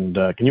state, and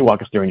can you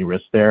walk us through any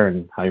risks there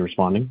and how you're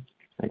responding?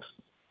 Thanks.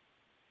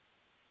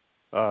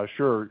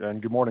 Sure,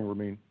 and good morning,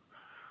 Ramin.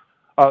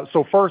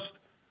 So first,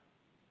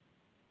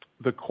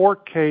 the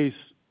court case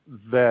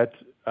that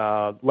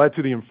led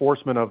to the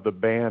enforcement of the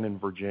ban in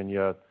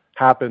Virginia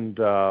happened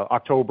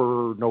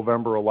October,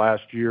 November of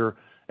last year,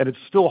 and it's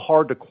still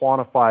hard to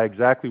quantify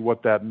exactly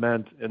what that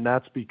meant, and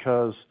that's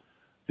because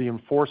the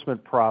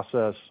enforcement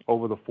process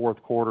over the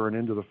fourth quarter and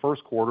into the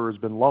first quarter has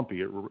been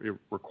lumpy. It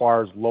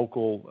requires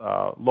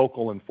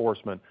local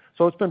enforcement.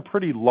 So it's been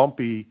pretty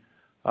lumpy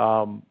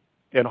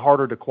and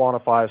harder to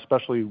quantify,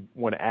 especially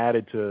when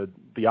added to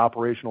the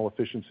operational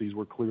efficiencies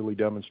we're clearly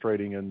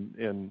demonstrating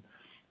in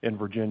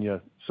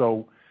Virginia.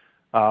 So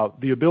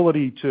the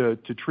ability to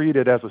treat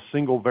it as a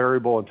single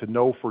variable and to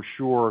know for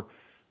sure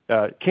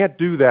can't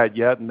do that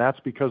yet, and that's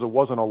because it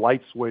wasn't a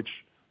light switch.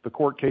 The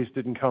court case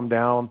didn't come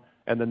down,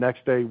 and the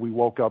next day we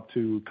woke up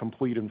to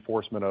complete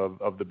enforcement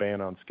of the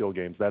ban on skill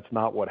games. That's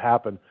not what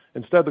happened.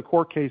 Instead, the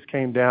court case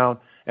came down,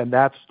 and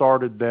that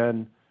started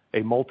then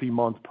a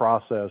multi-month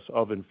process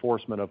of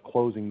enforcement of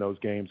closing those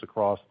games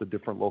across the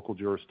different local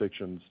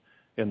jurisdictions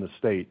in the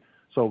state.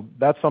 So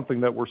that's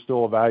something that we're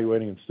still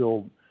evaluating and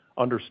still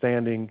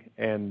understanding,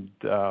 and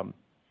that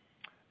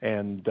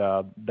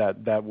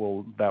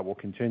will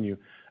continue.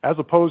 As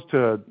opposed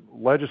to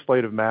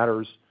legislative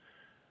matters,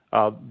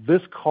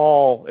 this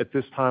call at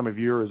this time of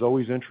year is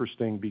always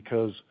interesting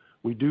because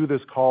we do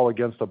this call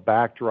against a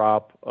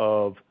backdrop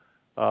of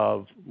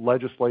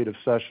legislative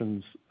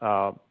sessions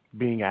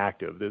being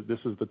active. This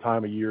is the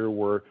time of year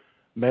where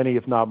many,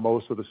 if not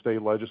most, of the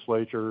state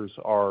legislatures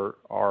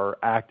are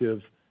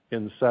active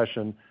in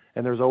session,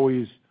 and there's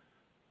always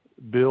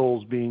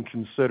bills being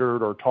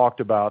considered or talked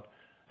about.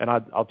 And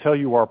I'll tell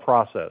you our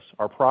process.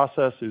 Our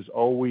process is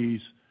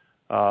always,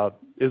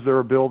 is there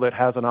a bill that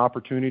has an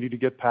opportunity to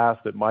get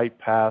passed, that might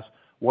pass?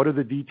 What are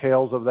the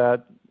details of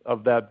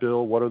that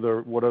bill? What are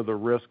the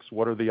risks?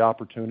 What are the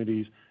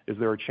opportunities? Is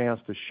there a chance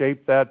to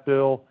shape that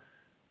bill?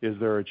 Is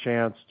there a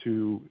chance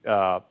to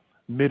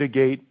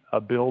mitigate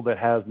a bill that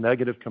has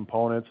negative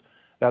components?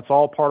 That's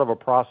all part of a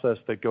process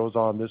that goes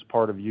on this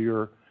part of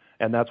year,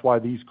 and that's why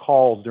these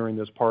calls during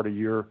this part of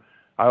year,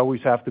 I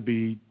always have to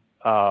be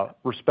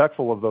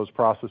respectful of those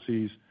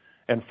processes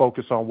and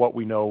focus on what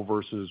we know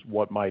versus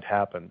what might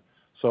happen.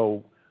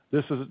 So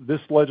this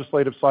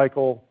legislative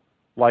cycle,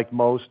 like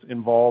most,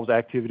 involves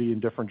activity in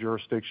different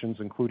jurisdictions,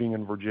 including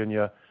in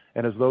Virginia.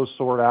 And as those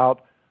sort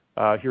out,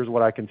 here's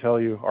what I can tell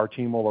you. Our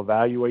team will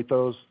evaluate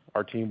those.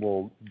 Our team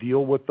will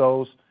deal with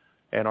those,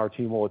 and our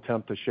team will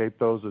attempt to shape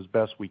those as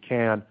best we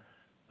can.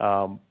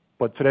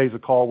 But today's a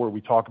call where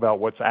we talk about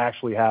what's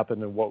actually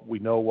happened and what we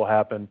know will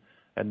happen,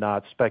 and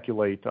not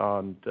speculate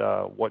on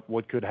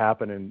what could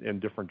happen in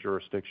different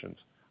jurisdictions.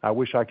 I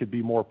wish I could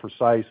be more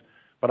precise,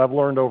 but I've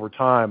learned over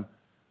time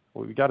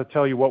we've got to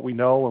tell you what we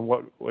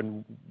know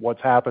and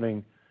what's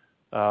happening.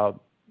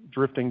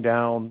 Drifting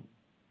down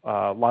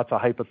lots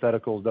of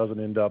hypotheticals doesn't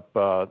end up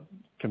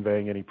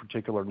conveying any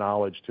particular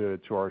knowledge to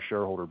our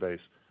shareholder base.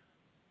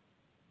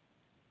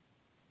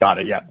 Got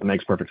it. Yeah, that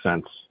makes perfect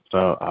sense.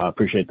 So I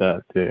appreciate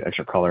the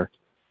extra color.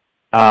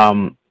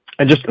 And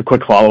just a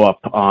quick follow-up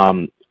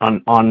on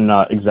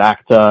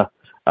Exacta.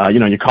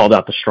 You called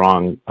out the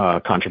strong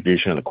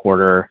contribution in the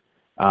quarter.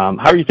 How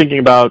are you thinking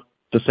about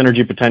the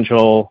synergy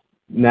potential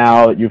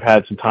now that you've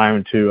had some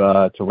time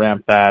to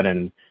ramp that,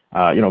 and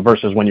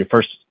versus when you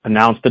first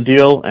announced the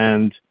deal?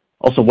 And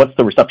also, what's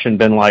the reception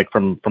been like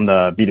from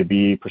the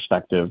B2B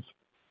perspective?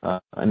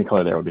 Any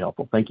color there would be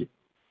helpful. Thank you.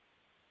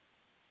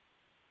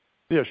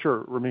 Yeah,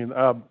 sure, Ramin.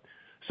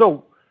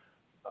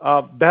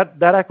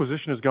 That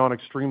acquisition has gone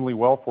extremely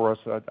well for us.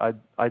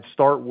 I'd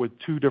start with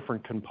two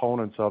different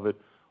components of it.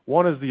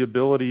 One is the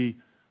ability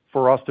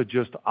for us to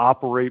just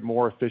operate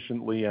more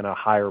efficiently and a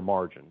higher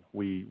margin.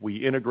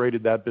 We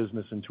integrated that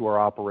business into our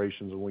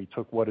operations, and we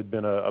took what had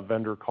been a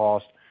vendor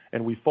cost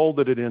and we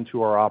folded it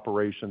into our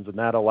operations, and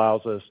that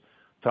allows us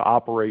to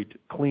operate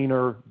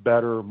cleaner,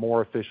 better,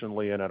 more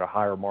efficiently, and at a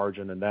higher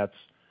margin. And that's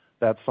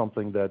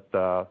something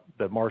that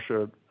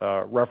Marcia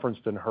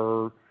referenced in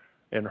her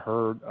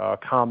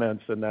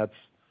comments, and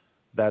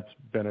that's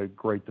been a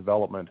great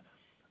development.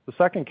 The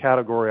second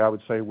category, I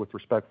would say, with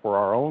respect for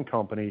our own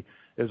company,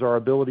 is our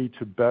ability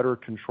to better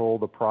control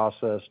the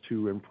process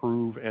to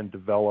improve and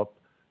develop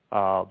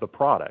the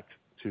product,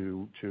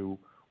 to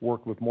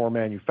work with more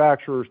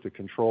manufacturers, to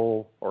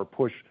control or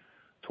push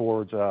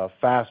towards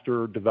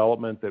faster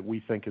development that we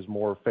think is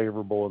more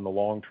favorable in the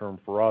long term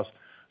for us.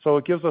 So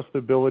it gives us the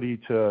ability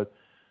to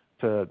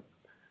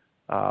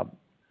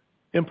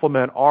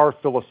implement our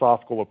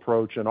philosophical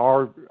approach and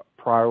our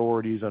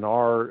priorities and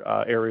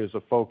our areas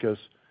of focus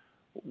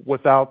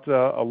without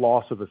a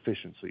loss of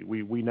efficiency.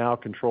 We now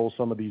control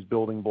some of these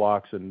building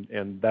blocks,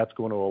 and that's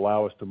going to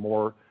allow us to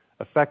more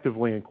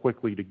effectively and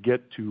quickly to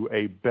get to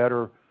a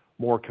better,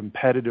 more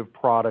competitive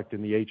product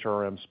in the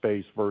HRM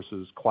space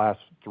versus Class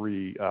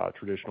 3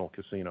 traditional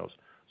casinos.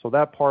 So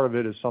that part of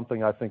it is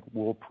something I think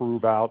we'll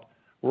prove out.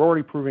 We're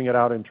already proving it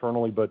out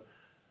internally, but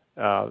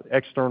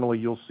externally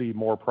you'll see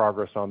more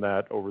progress on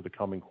that over the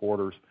coming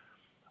quarters.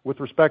 With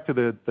respect to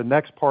the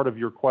next part of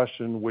your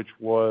question, which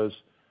was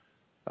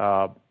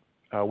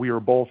we are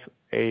both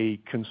a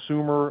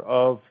consumer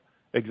of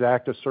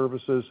Exacta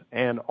services,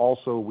 and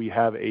also we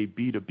have a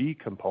B2B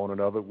component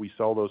of it. We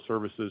sell those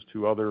services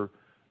to other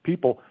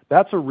people.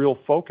 That's a real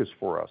focus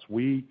for us.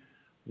 We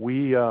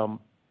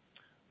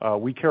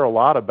care a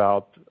lot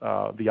about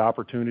the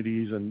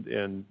opportunities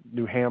in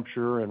New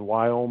Hampshire and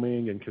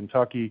Wyoming and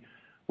Kentucky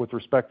with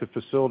respect to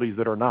facilities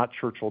that are not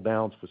Churchill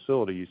Downs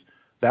facilities.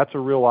 That's a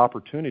real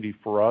opportunity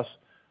for us.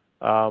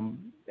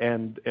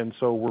 And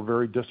so we're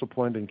very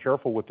disciplined and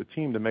careful with the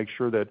team to make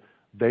sure that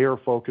they are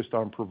focused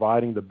on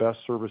providing the best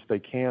service they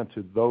can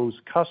to those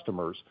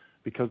customers,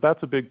 because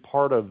that's a big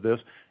part of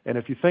this. And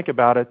if you think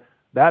about it,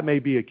 that may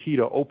be a key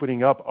to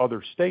opening up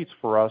other states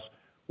for us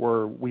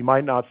where we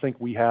might not think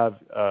we have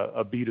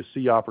a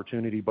B2C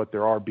opportunity, but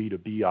there are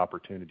B2B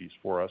opportunities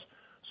for us.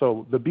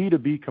 So the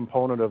B2B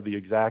component of the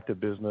Exacta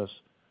business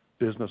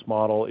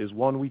model is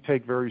one we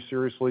take very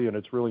seriously, and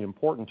it's really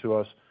important to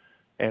us,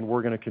 and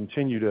we're going to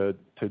continue to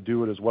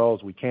do it as well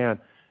as we can.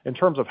 In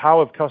terms of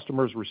how have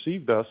customers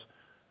received us,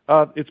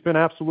 it's been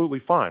absolutely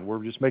fine.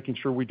 We're just making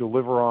sure we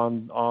deliver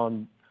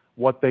on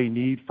what they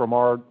need from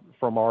our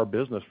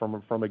business,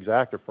 from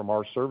Exacta, from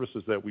our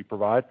services that we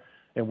provide,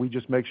 and we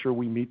just make sure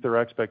we meet their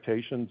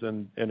expectations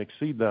and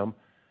exceed them,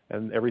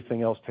 and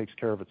everything else takes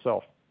care of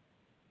itself.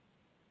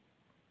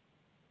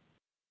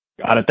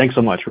 Got it. Thanks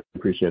so much.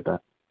 Appreciate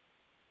that.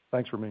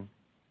 Thanks, Ramin.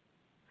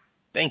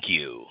 Thank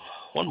you.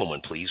 One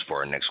moment, please, for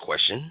our next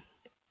question.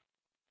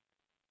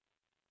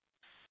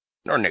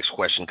 Our next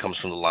question comes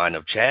from the line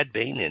of Chad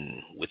Beynon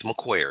with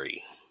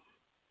Macquarie.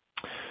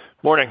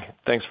 Morning.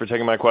 Thanks for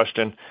taking my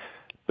question.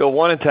 Bill,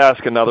 wanted to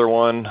ask another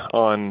one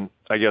on,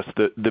 I guess,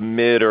 the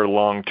mid or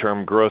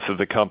long-term growth of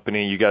the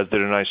company. You guys did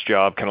a nice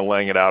job kind of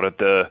laying it out at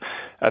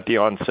the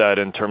onset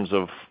in terms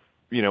of,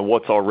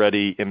 what's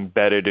already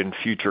embedded in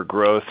future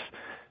growth.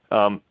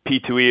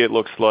 P2E, it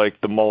looks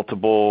like the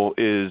multiple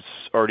is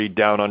already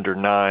down under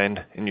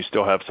 9, and you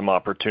still have some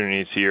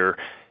opportunities here.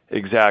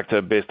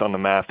 Exacta, based on the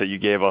math that you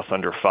gave us,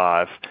 under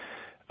 5.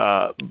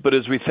 But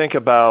as we think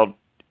about,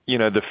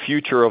 the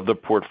future of the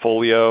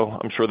portfolio,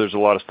 I'm sure there's a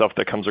lot of stuff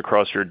that comes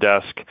across your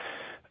desk.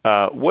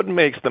 What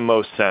makes the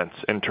most sense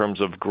in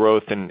terms of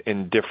growth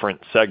in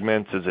different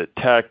segments? Is it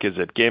tech? Is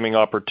it gaming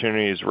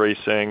opportunities,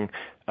 racing?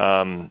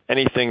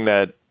 Anything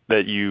that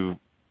that you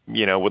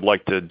would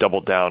like to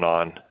double down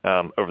on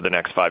over the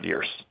next 5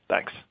 years?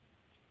 Thanks.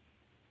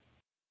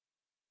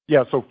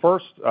 Yeah. So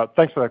first,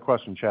 thanks for that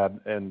question, Chad.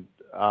 And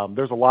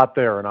there's a lot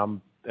there,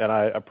 and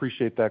I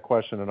appreciate that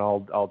question, and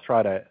I'll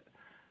try to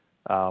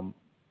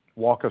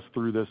walk us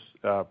through this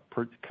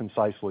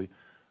concisely.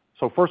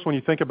 So first, when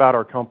you think about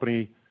our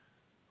company,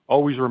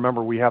 always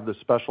remember we have this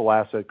special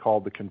asset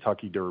called the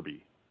Kentucky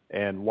Derby.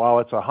 And while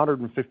it's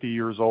 150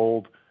 years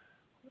old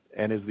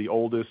and is the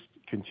oldest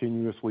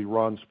continuously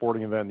run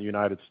sporting event in the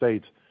United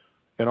States,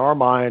 in our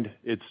mind,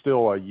 it's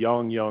still a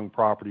young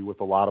property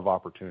with a lot of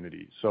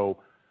opportunity. So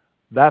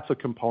that's a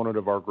component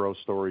of our growth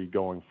story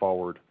going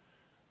forward.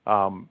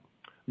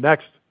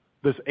 Next,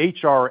 this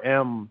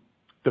HRM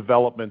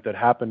development that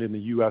happened in the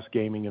U.S.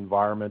 gaming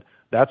environment,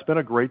 that's been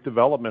a great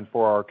development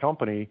for our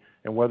company.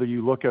 And whether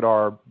you look at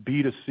our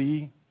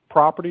B2C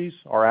properties,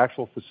 our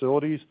actual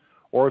facilities,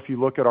 or if you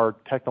look at our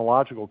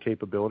technological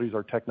capabilities,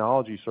 our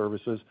technology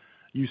services,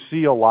 you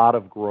see a lot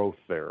of growth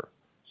there.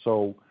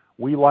 So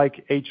we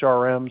like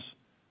HRMs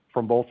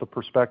from both the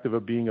perspective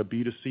of being a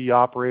B2C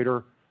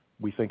operator.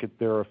 We think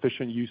they're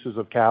efficient uses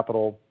of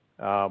capital.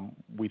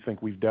 We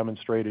think we've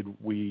demonstrated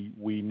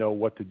we know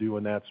what to do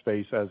in that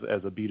space as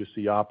a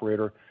B2C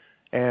operator.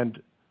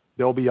 And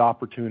there'll be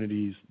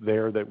opportunities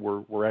there that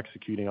we're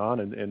executing on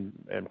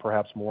and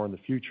perhaps more in the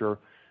future.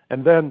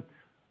 And then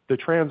the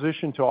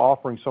transition to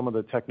offering some of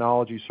the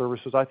technology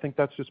services, I think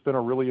that's just been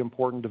a really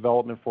important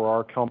development for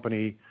our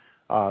company.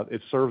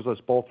 It serves us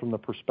both from the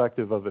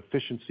perspective of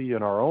efficiency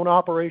in our own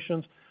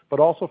operations, but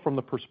also from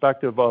the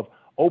perspective of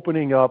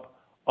opening up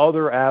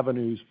other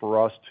avenues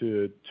for us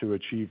to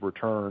achieve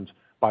returns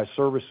by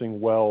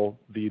servicing well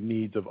the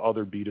needs of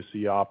other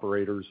B2C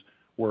operators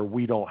where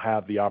we don't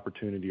have the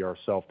opportunity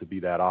ourselves to be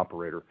that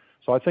operator.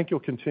 So I think you'll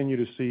continue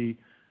to see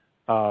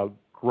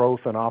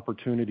growth and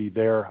opportunity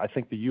there. I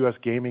think the U.S.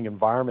 gaming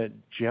environment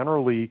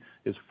generally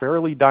is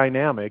fairly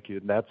dynamic,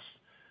 and that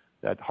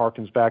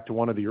harkens back to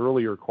one of the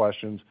earlier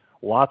questions.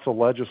 Lots of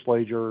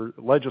legislatures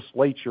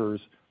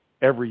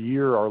every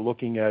year are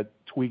looking at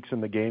tweaks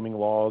in the gaming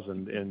laws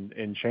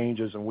and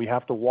changes, and we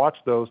have to watch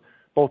those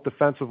both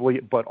defensively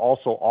but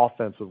also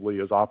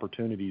offensively as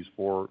opportunities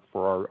for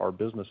our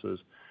businesses.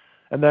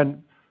 And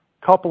then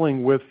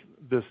coupling with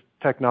this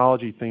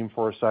technology theme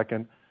for a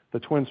second, the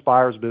Twin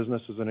Spires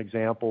business is an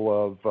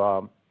example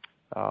of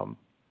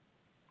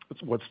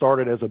what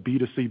started as a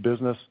B2C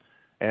business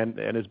and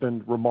has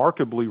been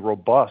remarkably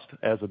robust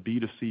as a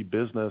B2C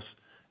business,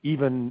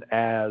 even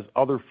as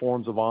other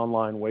forms of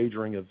online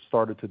wagering have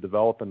started to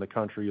develop in the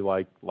country,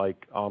 like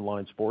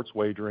online sports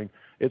wagering.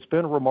 It's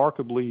been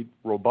remarkably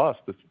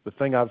robust. The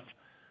thing I've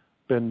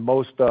been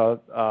most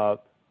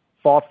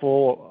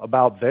thoughtful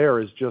about there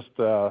is just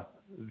the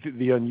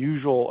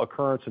unusual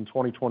occurrence in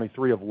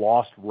 2023 of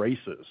lost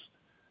races,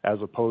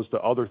 as opposed to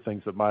other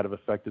things that might have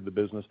affected the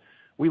business.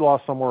 We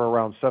lost somewhere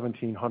around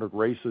 1,700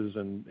 races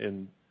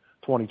in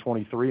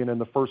 2023, and in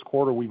the first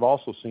quarter, we've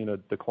also seen a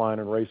decline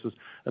in races,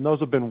 and those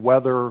have been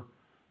weather,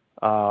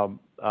 other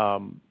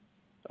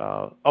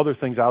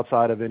things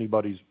outside of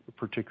anybody's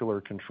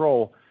particular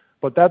control.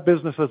 But that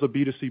business as a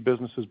B2C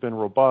business has been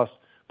robust,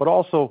 but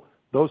also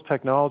those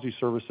technology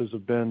services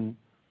have been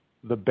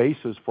the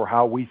basis for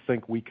how we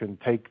think we can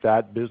take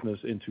that business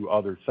into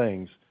other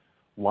things,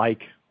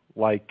 like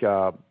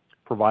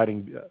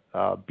providing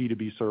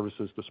B2B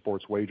services to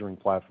sports wagering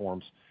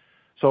platforms.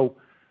 So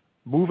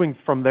moving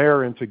from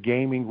there into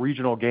gaming,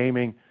 regional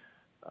gaming,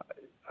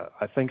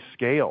 I think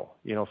scale.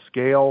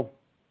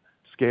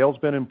 Scale's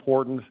been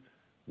important.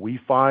 We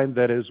find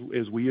that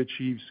as we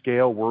achieve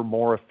scale, we're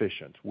more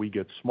efficient. We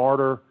get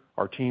smarter.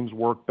 Our teams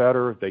work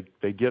better.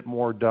 They get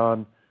more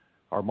done.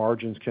 Our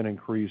margins can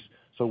increase.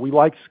 So we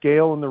like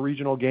scale in the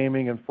regional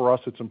gaming, and for us,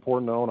 it's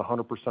important to own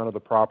 100% of the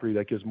property.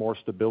 That gives more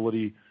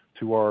stability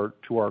to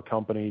our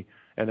company,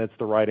 and it's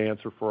the right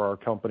answer for our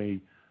company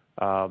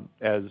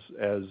as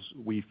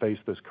we face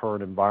this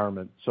current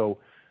environment. So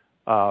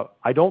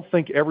I don't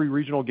think every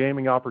regional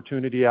gaming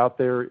opportunity out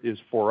there is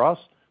for us,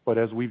 but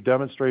as we've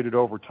demonstrated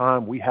over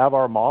time, we have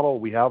our model,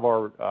 we have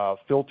our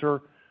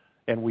filter,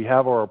 and we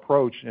have our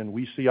approach, and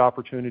we see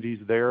opportunities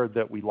there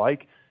that we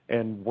like,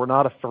 and we're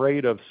not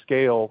afraid of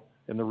scale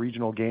in the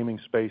regional gaming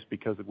space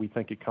because we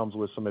think it comes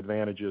with some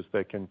advantages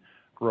that can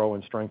grow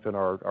and strengthen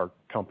our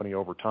company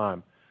over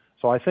time.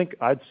 So I think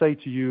I'd say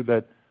to you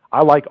that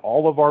I like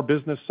all of our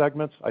business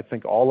segments. I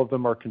think all of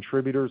them are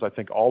contributors. I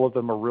think all of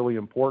them are really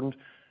important.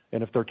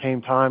 And if there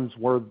came times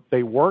where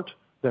they weren't,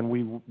 then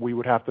we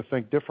would have to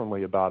think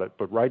differently about it.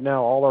 But right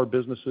now, all our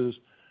businesses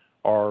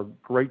are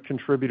great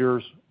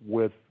contributors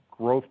with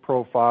growth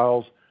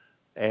profiles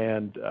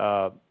and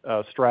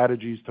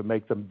strategies to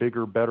make them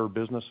bigger, better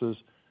businesses.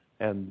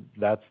 And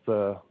that's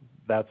the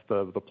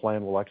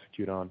plan we'll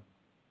execute on.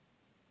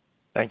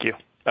 Thank you.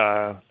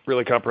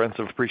 Really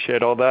comprehensive.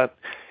 Appreciate all that.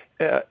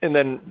 And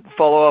then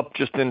follow up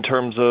just in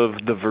terms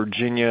of the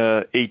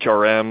Virginia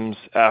HRMs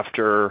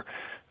after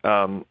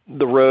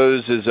the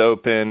Rose is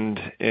opened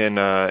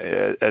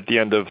at the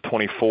end of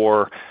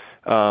 24.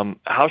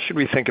 How should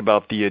we think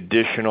about the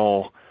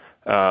additional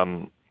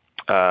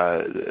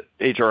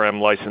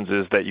HRM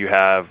licenses that you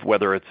have,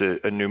 whether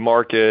it's a new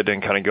market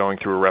and kind of going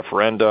through a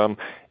referendum,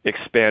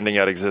 expanding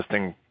at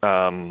existing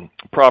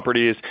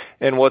properties,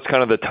 and what's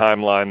kind of the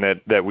timeline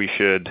that we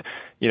should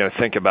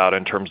think about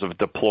in terms of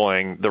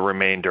deploying the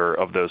remainder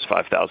of those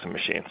 5,000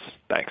 machines?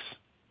 Thanks.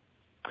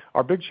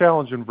 Our big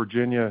challenge in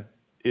Virginia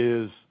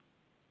is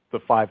the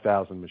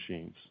 5,000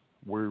 machines.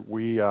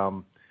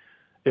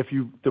 If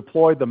you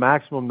deployed the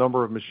maximum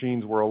number of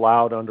machines we're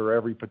allowed under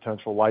every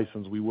potential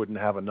license, we wouldn't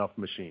have enough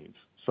machines.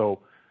 So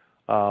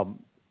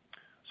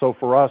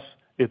for us,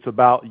 it's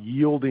about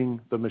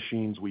yielding the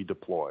machines we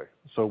deploy.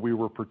 So we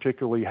were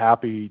particularly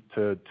happy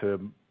to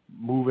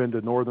move into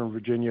Northern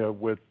Virginia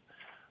with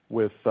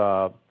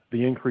the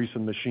increase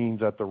in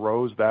machines at the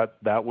Rose.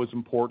 That was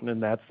important,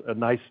 and that's a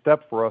nice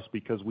step for us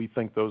because we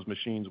think those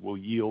machines will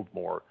yield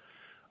more.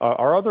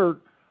 Our other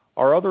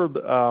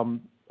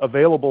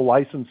available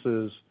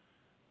licenses,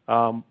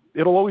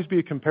 it'll always be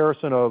a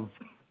comparison of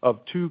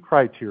two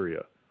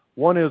criteria.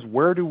 One is,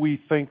 where do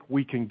we think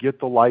we can get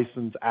the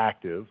license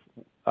active?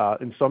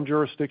 In some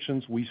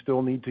jurisdictions, we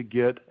still need to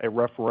get a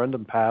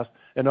referendum passed.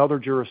 In other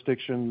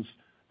jurisdictions,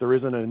 there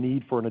isn't a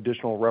need for an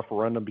additional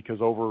referendum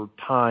because over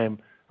time,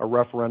 a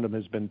referendum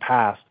has been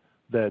passed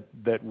that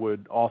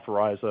would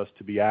authorize us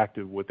to be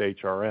active with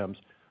HRMs.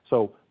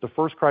 So the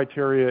first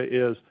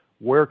criteria is,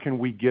 where can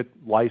we get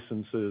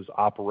licenses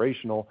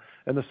operational?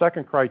 And the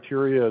second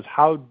criteria is,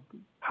 how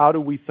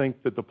do we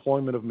think the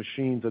deployment of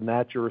machines in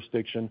that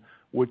jurisdiction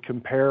would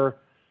compare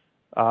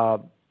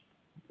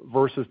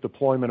versus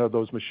deployment of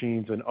those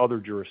machines in other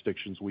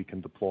jurisdictions we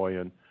can deploy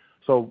in?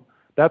 So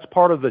that's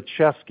part of the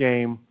chess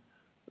game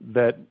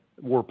that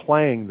we're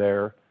playing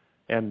there.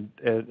 And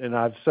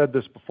I've said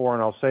this before,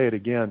 and I'll say it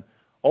again.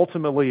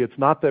 Ultimately, it's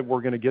not that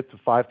we're going to get to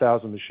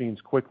 5,000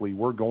 machines quickly.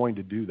 We're going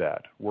to do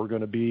that. We're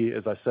going to be,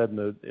 as I said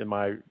in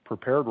my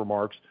prepared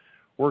remarks,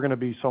 we're going to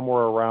be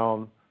somewhere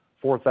around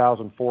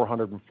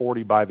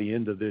 4,440 by the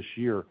end of this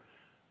year.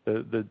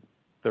 The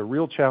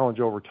real challenge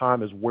over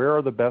time is, where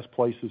are the best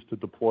places to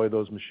deploy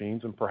those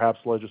machines? And perhaps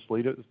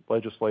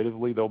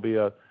legislatively, there'll be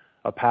a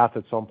path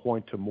at some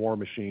point to more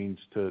machines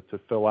to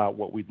fill out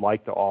what we'd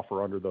like to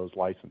offer under those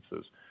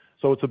licenses.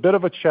 So it's a bit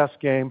of a chess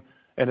game,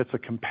 and it's a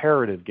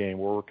comparative game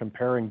where we're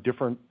comparing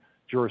different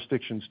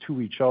jurisdictions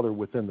to each other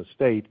within the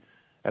state,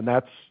 and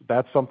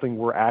that's something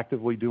we're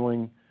actively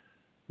doing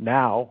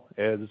now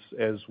as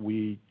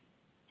we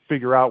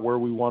figure out where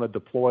we want to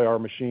deploy our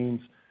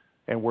machines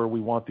and where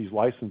we want these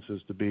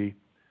licenses to be.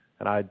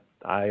 And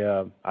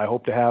I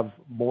hope to have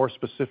more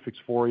specifics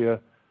for you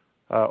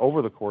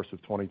over the course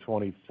of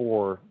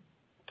 2024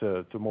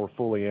 to more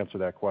fully answer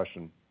that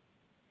question.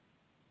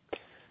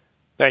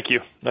 Thank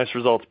you. Nice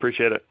results.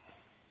 Appreciate it.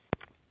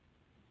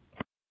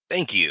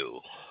 Thank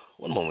you.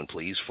 One moment,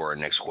 please, for our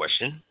next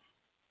question.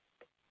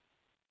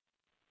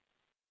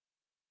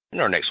 And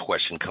our next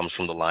question comes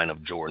from the line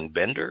of Jordan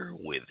Bender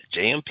with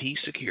JMP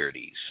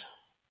Securities.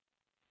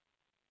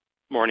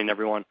 Morning,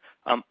 everyone.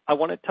 I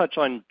want to touch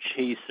on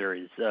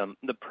Chasers.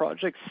 The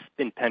project's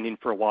been pending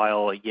for a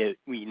while, yet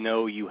we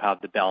know you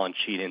have the balance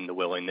sheet and the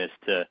willingness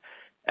to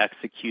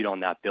execute on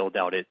that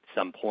build-out at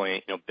some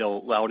point.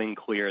 Bill, loud and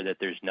clear that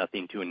there's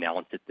nothing to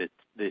announce at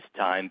this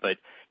time, but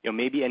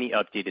maybe any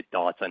updated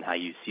thoughts on how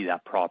you see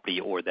that property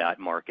or that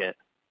market?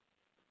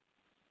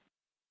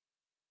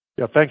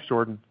 Yeah, thanks,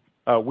 Jordan.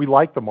 We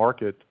like the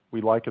market.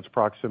 We like its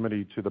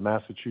proximity to the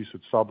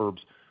Massachusetts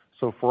suburbs.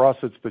 So for us,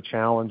 it's the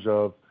challenge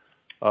of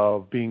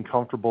being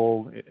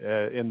comfortable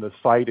in the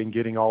site and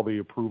getting all the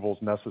approvals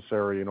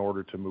necessary in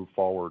order to move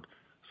forward.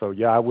 So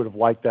yeah, I would have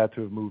liked that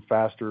to have moved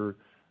faster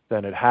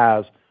than it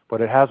has,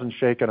 but it hasn't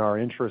shaken our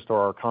interest or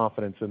our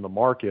confidence in the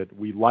market.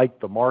 We like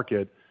the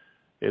market.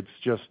 It's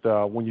just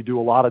when you do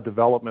a lot of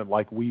development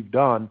like we've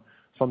done,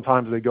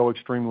 sometimes they go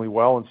extremely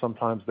well and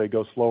sometimes they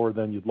go slower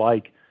than you'd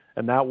like.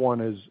 And that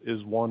one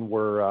is one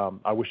where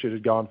I wish it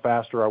had gone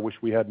faster. I wish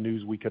we had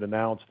news we could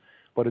announce,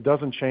 but it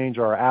doesn't change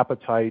our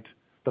appetite.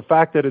 The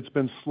fact that it's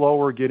been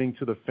slower getting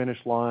to the finish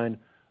line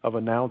of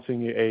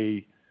announcing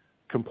a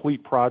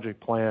complete project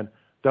plan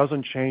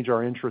doesn't change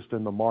our interest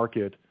in the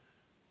market.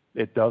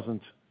 It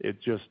doesn't.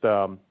 It's just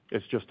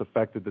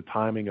affected the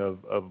timing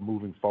of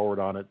moving forward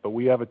on it. But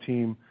we have a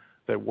team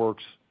that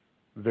works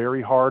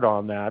very hard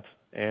on that,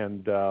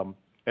 and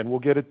we'll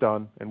get it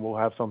done, and we'll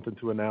have something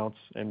to announce,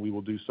 and we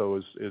will do so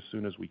as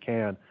soon as we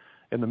can.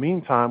 In the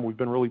meantime, we've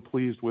been really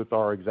pleased with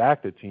our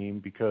Exacta team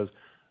because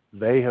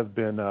they have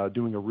been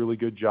doing a really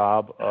good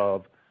job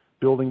of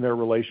building their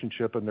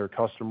relationship and their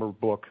customer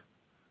book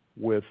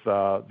with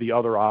the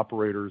other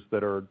operators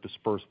that are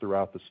dispersed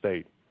throughout the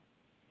state.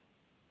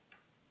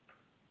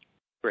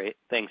 Great.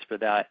 Thanks for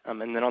that. And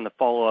then on the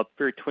follow-up,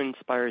 for your Twin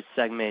Spires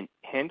segment,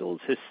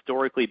 Handle's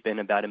historically been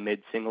about a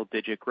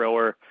mid-single-digit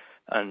grower.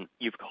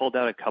 You've called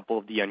out a couple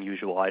of the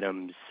unusual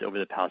items over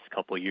the past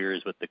couple of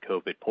years with the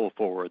COVID pull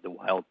forward, the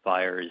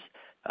wildfires,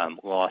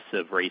 loss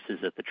of races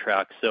at the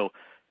track. So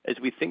as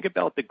we think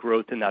about the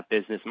growth in that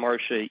business,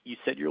 Marcia, you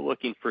said you're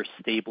looking for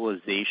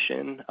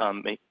stabilization.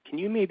 Can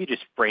you maybe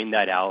just frame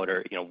that out,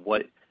 or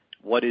what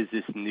what does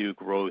this new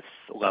growth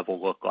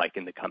level look like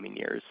in the coming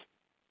years?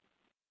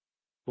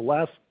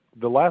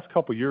 The last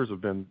couple of years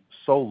have been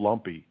so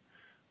lumpy.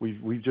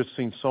 We've just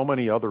seen so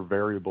many other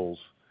variables.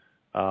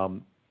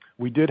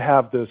 We did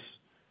have this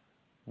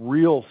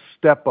real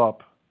step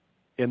up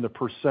in the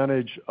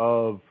percentage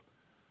of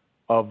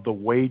the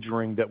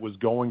wagering that was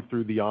going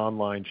through the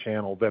online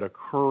channel that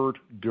occurred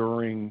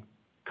during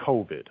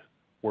COVID,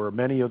 where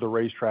many of the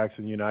racetracks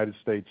in the United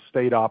States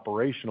stayed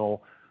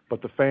operational,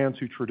 but the fans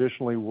who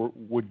traditionally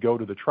would go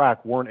to the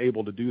track weren't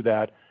able to do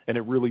that, and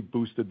it really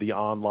boosted the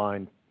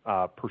online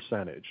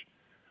percentage.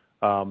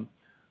 Some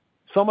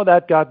of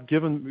that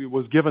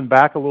was given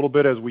back a little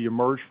bit as we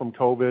emerged from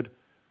COVID,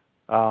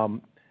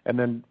 and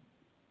then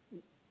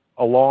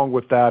along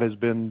with that has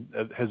been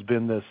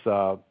this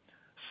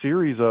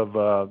series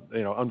of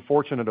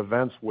unfortunate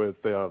events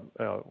with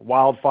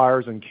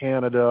wildfires in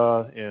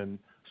Canada and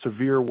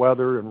severe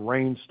weather and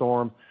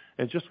rainstorm,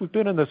 and we've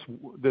been in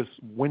this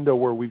window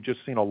where we've just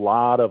seen a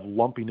lot of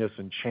lumpiness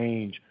and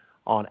change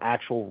on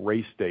actual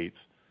race dates.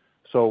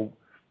 So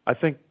I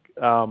think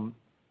now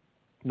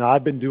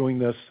I've been doing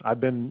this. I've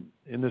been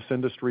in this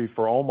industry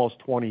for almost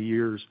 20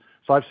 years,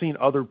 so I've seen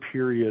other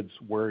periods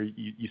where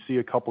you see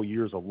a couple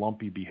years of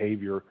lumpy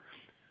behavior,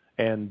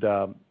 and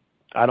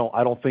I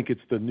don't think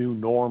it's the new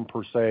norm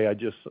per se.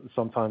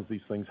 Sometimes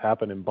these things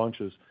happen in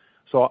bunches.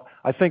 So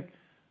I think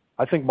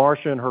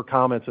Marcia and her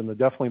comments, and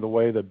definitely the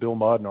way that Bill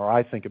Mudd or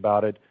I think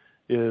about it,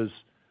 is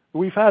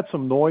we've had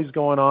some noise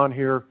going on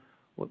here.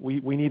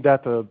 We need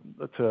that to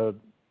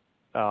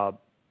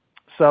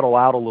settle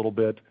out a little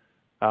bit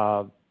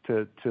to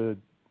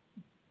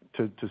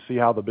see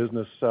how the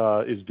business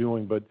is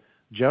doing. But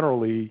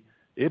generally,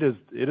 it is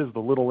the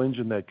little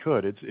engine that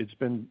could. It's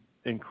been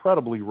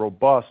incredibly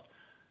robust.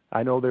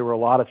 I know there were a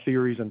lot of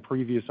theories in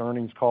previous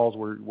earnings calls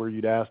where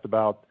you'd asked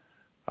about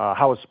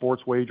how is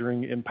sports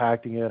wagering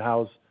impacting it,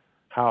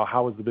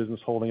 how is the business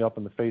holding up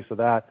in the face of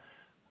that,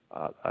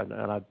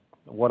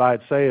 what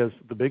I'd say is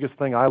the biggest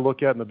thing I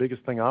look at and the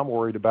biggest thing I'm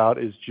worried about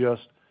is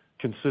just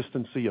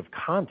consistency of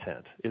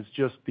content. It's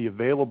just the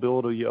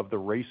availability of the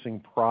racing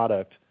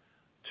product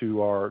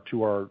to our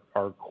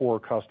core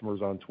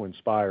customers on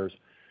TwinSpires.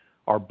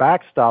 Our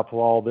backstop to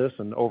all this,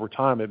 and over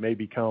time it may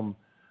become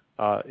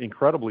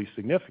incredibly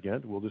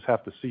significant. We'll just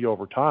have to see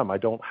over time. I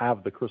don't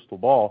have the crystal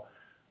ball,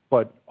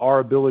 but our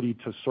ability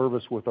to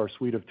service with our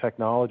suite of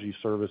technology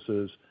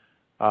services,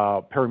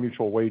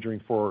 pari-mutuel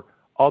wagering for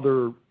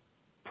other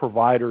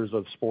providers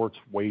of sports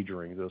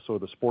wagering, so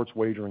the sports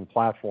wagering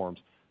platforms,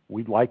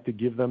 we'd like to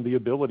give them the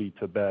ability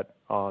to bet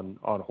on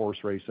horse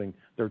racing.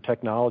 Their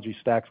technology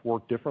stacks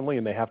work differently,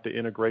 and they have to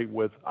integrate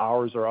with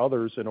ours or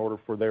others in order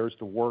for theirs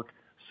to work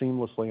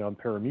seamlessly on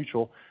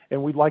pari-mutuel,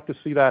 and we'd like to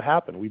see that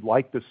happen. We'd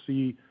like to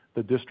see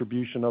the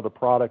distribution of the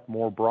product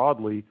more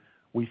broadly.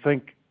 We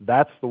think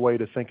that's the way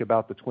to think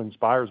about the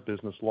TwinSpires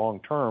business long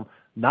term,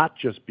 not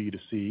just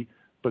B2C,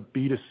 but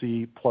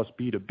B2C plus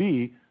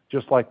B2B,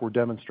 just like we're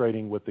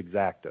demonstrating with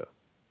Exacta.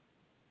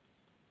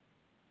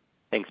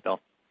 Thanks,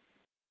 Bill.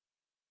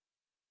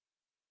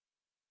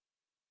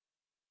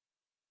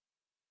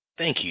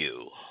 Thank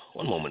you.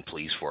 One moment,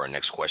 please, for our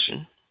next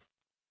question.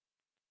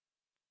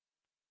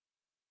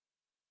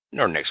 And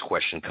our next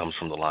question comes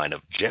from the line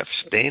of Jeff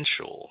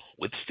Stantial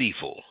with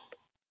Stifel.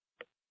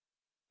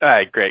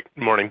 Hi, great.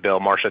 Good morning, Bill,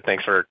 Marcia.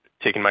 Thanks for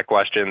taking my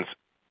questions.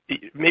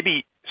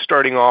 Maybe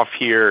starting off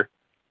here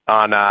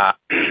on the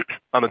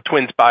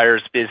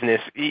TwinSpires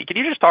business, can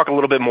you just talk a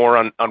little bit more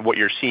on what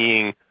you're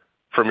seeing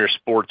from your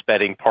sports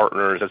betting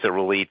partners as it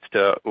relates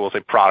to, we'll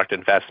say, product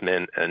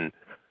investment and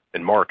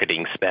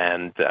marketing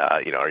spend?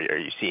 Are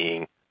you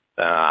seeing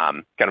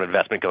kind of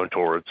investment going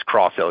towards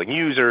cross-selling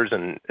users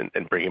and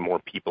bringing more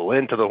people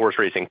into the horse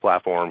racing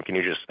platform? Can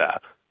you just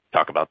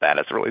talk about that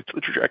as it relates to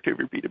the trajectory of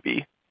your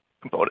B2B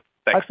component?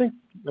 Thanks. I think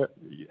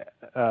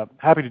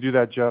happy to do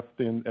that, Jeff,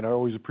 and I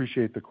always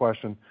appreciate the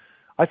question.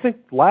 I think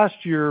last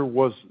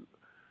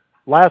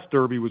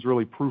Derby was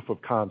really proof of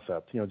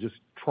concept. Just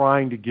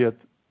trying to get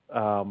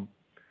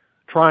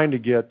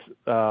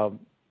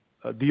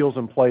deals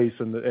in place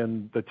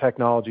and the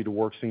technology to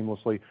work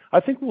seamlessly. I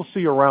think we'll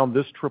see around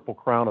this Triple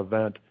Crown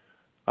event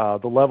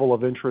the level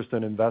of interest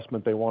and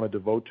investment they want to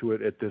devote to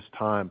it at this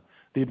time.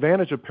 The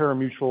advantage of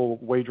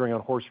pari-mutuel wagering on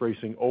horse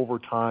racing over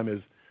time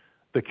is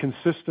the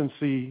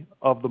consistency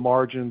of the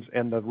margins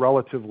and the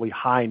relatively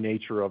high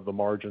nature of the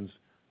margins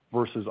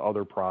versus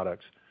other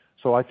products.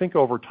 So I think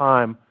over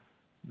time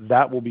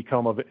that will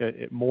become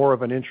more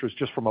of an interest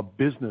just from a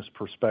business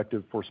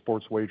perspective for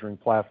sports wagering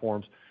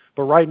platforms.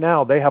 But right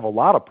now they have a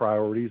lot of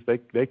priorities.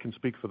 They can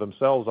speak for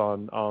themselves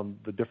on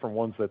the different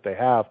ones that they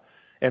have,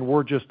 and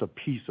we're just a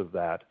piece of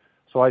that.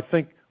 So I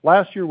think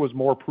last year was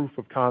more proof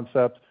of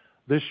concept.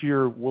 This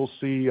year we'll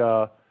see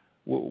the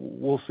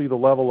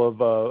level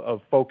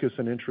of focus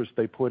and interest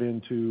they put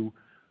into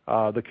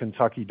the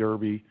Kentucky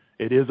Derby.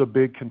 It is a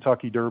big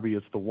Kentucky Derby.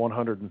 It's the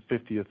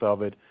 150th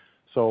of it.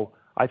 So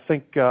I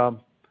think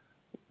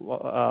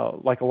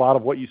like a lot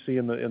of what you see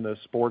in the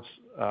sports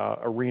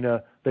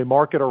arena, they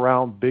market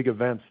around big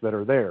events that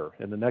are there.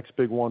 And the next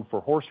big one for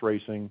horse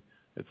racing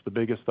it's the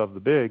biggest of the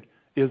big,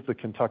 is the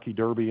Kentucky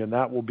Derby, and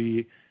that will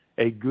be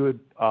a good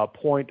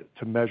point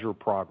to measure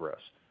progress.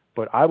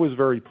 But I was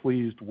very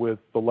pleased with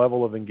the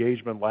level of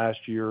engagement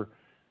last year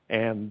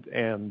and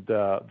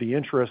the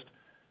interest,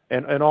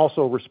 and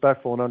also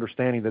respectful and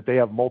understanding that they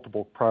have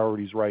multiple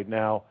priorities right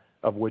now,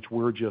 of which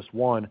we're just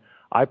one.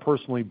 I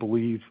personally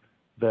believe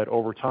that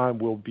over time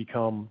we'll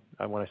become,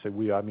 and when I say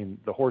we, I mean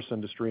the horse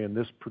industry and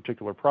this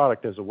particular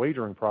product as a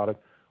wagering product,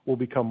 will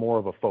become more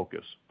of a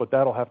focus. But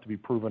that'll have to be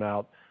proven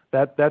out.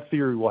 That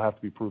theory will have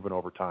to be proven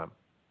over time.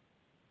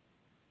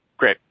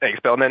 Great. Thanks,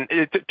 Bill. And then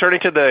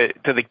turning to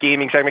the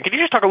gaming segment, could you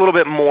just talk a little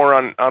bit more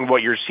on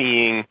what you're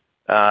seeing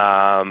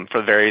for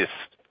the various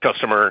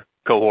customer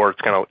cohorts,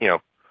 kind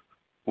of,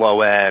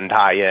 low end,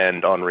 high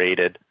end,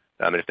 unrated,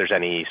 and if there's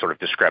any sort of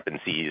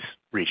discrepancies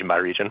region by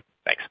region?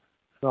 Thanks.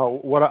 No,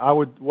 what I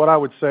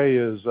would say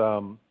is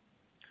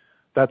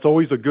that's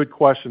always a good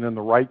question and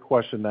the right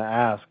question to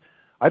ask.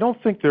 I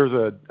don't think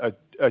there's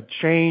a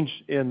change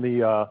in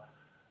the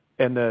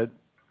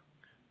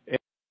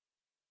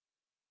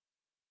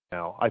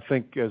now. I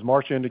think, as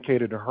Marcia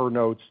indicated in her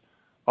notes,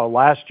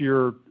 last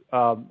year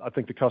I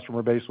think the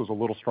customer base was a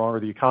little stronger.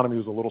 The economy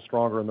was a little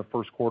stronger in the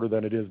first quarter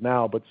than it is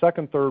now. But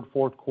second, third,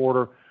 fourth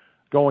quarter,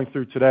 going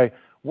through today,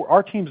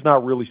 our team's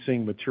not really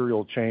seeing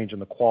material change in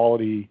the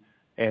quality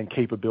and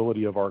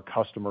capability of our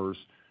customers.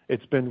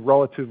 It's been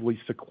relatively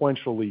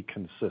sequentially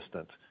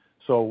consistent.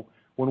 So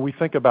when we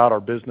think about our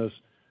business,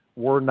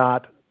 we're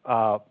not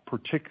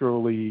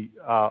particularly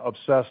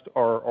obsessed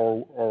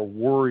or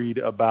worried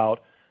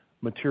about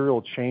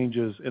material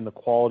changes in the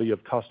quality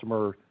of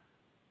customer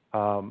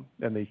and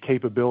the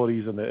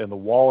capabilities and the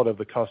wallet of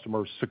the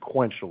customer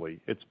sequentially.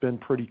 It's been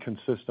pretty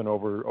consistent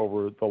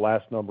over the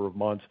last number of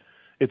months.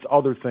 It's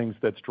other things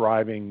that's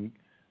driving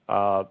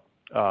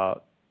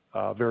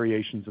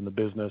variations in the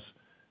business.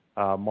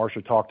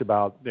 Marcia talked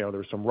about,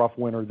 there's some rough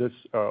weather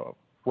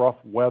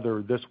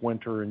this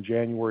winter in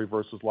January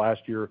versus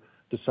last year.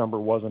 December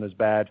wasn't as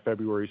bad.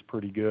 February's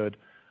pretty good.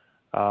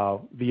 The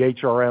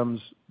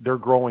HRMs, they're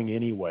growing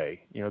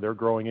anyway.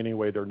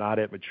 They're not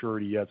at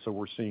maturity yet, so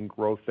we're seeing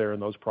growth there,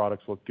 and those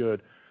products look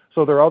good.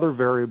 So there are other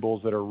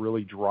variables that are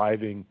really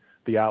driving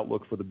the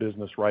outlook for the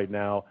business right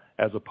now,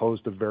 as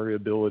opposed to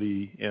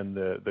variability in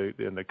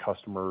the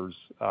customer's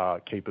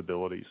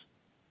capabilities.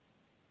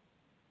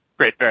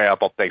 Great. Very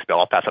helpful. Thanks, Bill.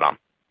 I'll pass it on.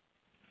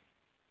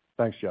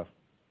 Thanks, Jeff.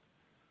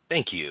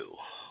 Thank you.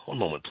 One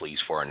moment, please,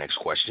 for our next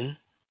question.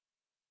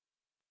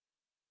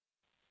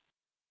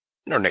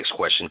 And our next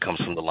question comes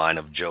from the line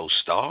of Joe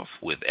Stauff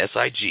with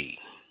SIG.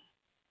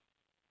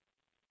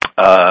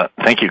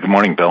 Thank you. Good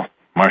morning, Bill,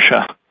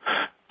 Marcia.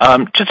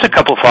 Just a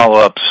couple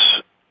follow-ups.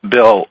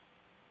 Bill,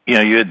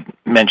 you had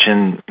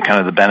mentioned kind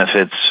of the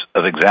benefits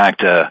of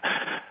Exacta.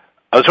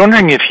 I was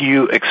wondering if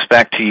you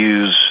expect to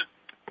use,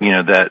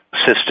 that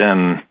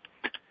system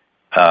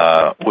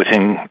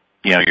within,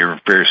 your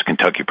various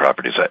Kentucky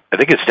properties. I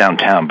think it's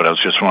downtown, but I was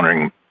just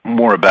wondering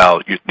more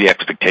about the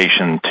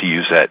expectation to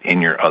use that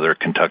in your other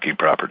Kentucky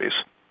properties.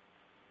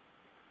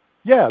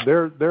 Yeah,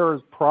 there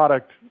is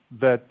product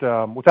that,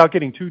 without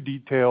getting too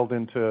detailed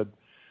in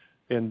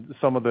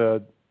some of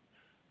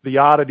the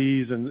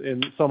oddities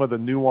and some of the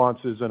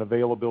nuances and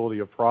availability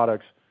of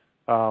products,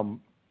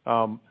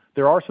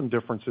 there are some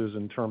differences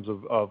in terms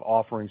of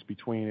offerings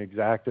between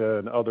Exacta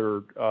and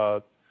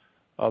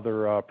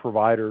other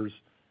providers,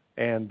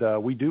 and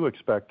we do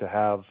expect to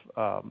have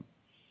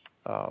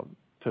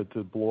to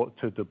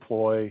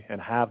deploy and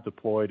have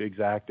deployed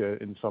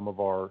Exacta in some of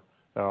our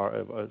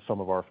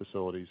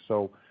facilities.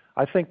 So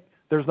I think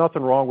there's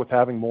nothing wrong with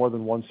having more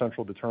than one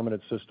central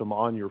determinant system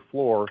on your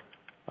floor.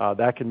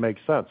 That can make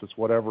sense. It's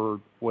whatever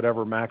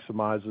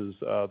maximizes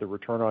the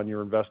return on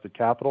your invested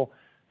capital,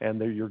 and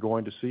you're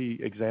going to see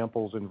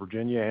examples in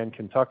Virginia and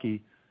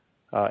Kentucky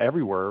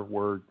everywhere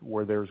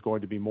where there's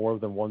going to be more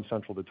than one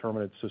central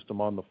determinant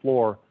system on the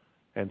floor,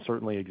 and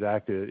certainly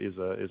Exacta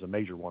is a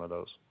major one of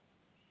those.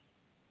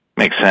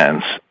 Makes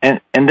sense.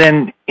 And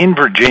then in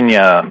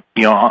Virginia,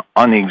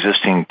 on the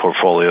existing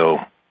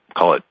portfolio,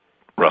 call it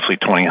roughly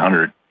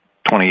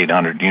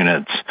 2,800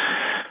 units.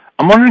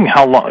 I'm wondering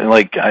how long.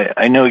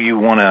 I know you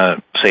want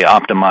to say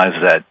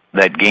optimize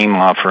that game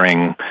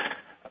offering.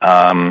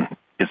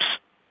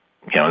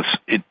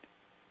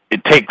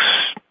 It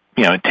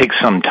takes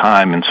some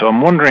time, and so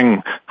I'm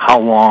wondering how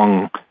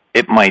long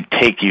it might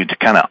take you to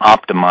kind of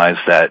optimize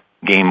that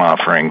game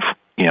offering,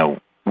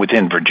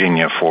 within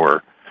Virginia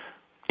for,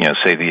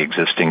 say the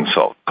existing,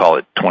 so call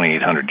it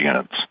 2,800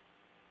 units.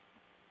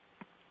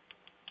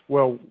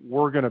 Well,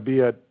 we're going to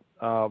be at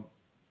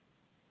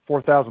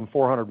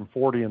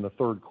 4,440 in the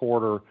third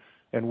quarter,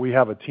 and we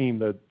have a team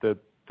that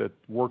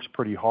works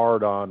pretty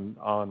hard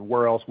on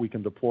where else we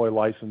can deploy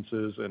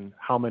licenses and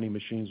how many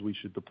machines we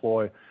should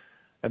deploy.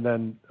 And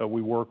then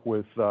we work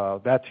with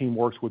that team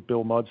works with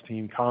Bill Mudd's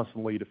team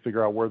constantly to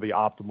figure out where the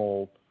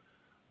optimal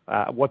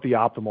what the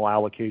optimal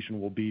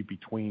allocation will be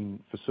between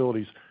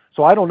facilities.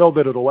 So I don't know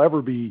that it'll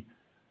ever be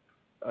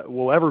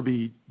will ever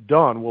be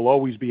done. We'll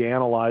always be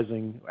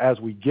analyzing as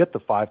we get the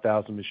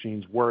 5,000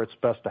 machines where it's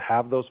best to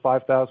have those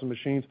 5,000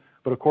 machines.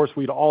 But of course,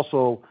 we'd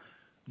also,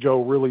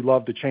 Joe, really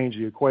love to change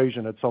the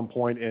equation at some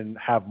point and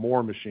have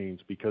more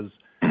machines, because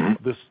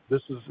this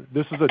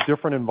is a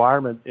different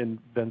environment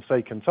than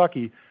say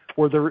Kentucky,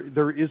 where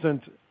there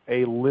isn't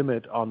a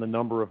limit on the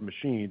number of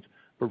machines.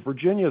 But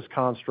Virginia's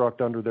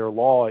construct under their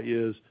law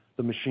is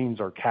the machines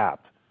are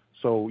capped.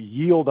 So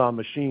yield on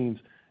machines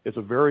is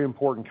a very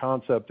important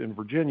concept in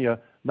Virginia,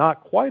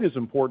 not quite as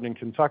important in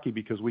Kentucky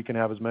because we can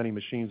have as many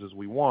machines as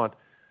we want.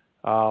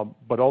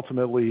 But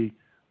ultimately,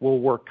 we'll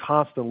work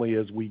constantly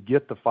as we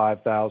get the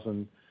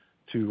 5,000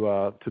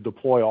 to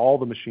deploy all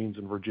the machines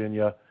in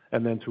Virginia,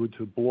 and then to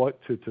deploy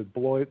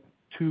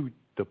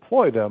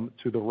them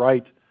to the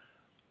right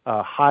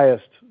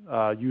highest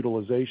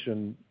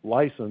utilization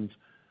license.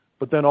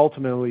 But then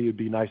ultimately, it'd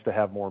be nice to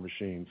have more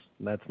machines.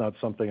 And that's not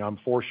something I'm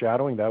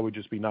foreshadowing. That would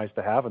just be nice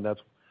to have, and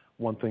that's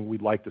one thing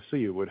we'd like to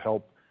see. It would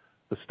help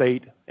the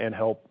state and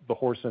help the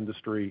horse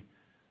industry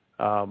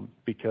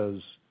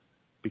because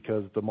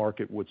the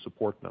market would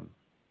support them.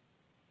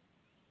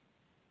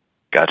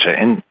 Gotcha.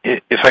 And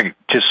if I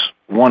just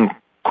one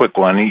quick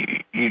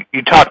one,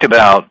 you talked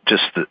about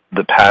just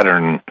the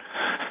pattern.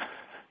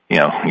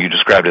 You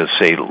described it as,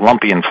 say,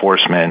 lumpy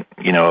enforcement,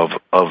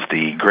 of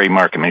the gray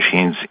market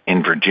machines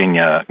in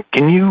Virginia.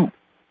 Can you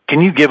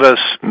give us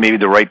maybe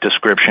the right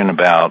description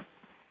about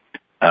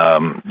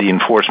the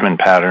enforcement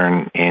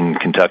pattern in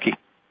Kentucky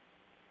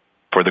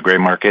for the gray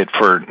market,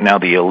 for now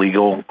the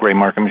illegal gray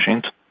market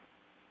machines?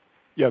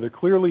 Yeah, they're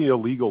clearly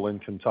illegal in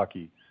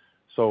Kentucky.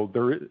 So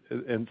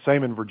and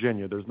same in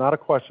Virginia. There's not a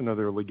question of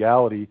their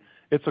legality.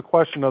 It's a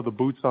question of the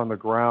boots on the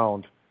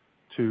ground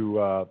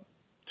to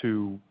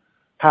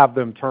have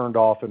them turned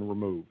off and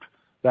removed.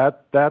 That's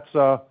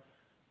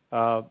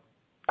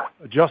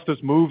justice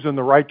moves in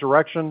the right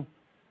direction,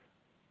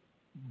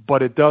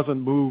 but it doesn't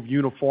move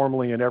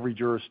uniformly in every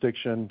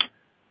jurisdiction,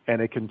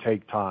 and it can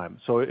take time.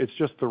 So it's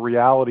just the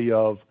reality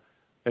of,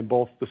 in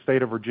both the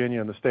state of Virginia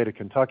and the state of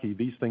Kentucky,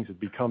 these things have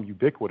become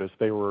ubiquitous.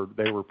 They were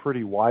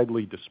pretty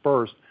widely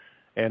dispersed,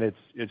 and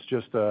it's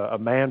just a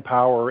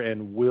manpower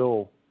and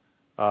will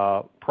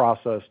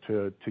process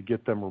to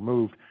get them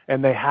removed.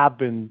 And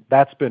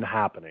that's been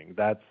happening.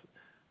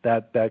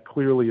 That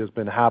clearly has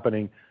been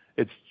happening.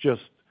 It's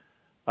just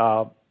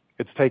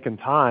it's taken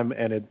time,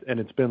 and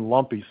it's been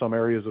lumpy. Some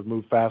areas have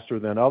moved faster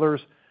than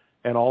others,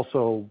 and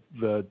also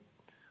there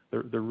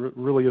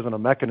really isn't a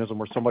mechanism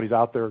where somebody's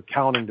out there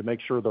counting to make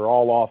sure they're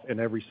all off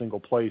in every single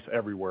place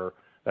everywhere.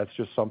 That's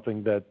just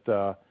something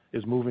that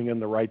is moving in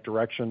the right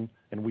direction,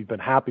 and we've been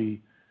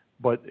happy.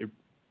 But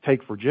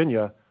take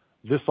Virginia,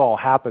 this all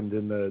happened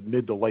in the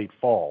mid to late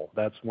fall.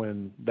 That's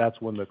when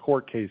the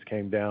court case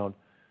came down.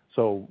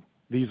 So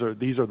these are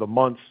the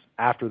months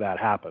after that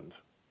happened.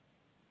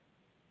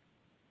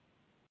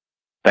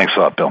 Thanks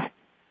a lot, Bill.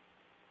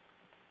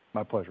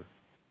 My pleasure.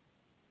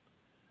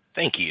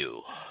 Thank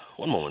you.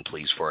 One moment,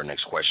 please, for our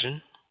next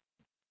question.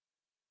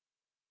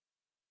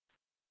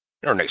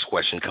 Our next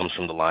question comes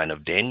from the line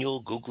of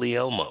Daniel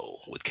Guglielmo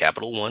with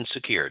Capital One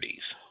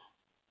Securities.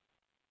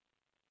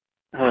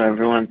 Hello,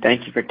 everyone.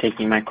 Thank you for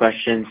taking my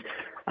questions.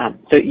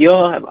 So you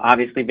all have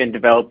obviously been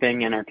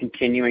developing and are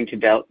continuing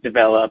to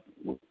develop.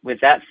 With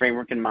that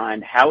framework in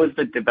mind, how has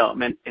the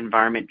development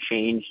environment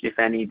changed, if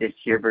any, this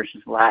year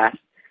versus last?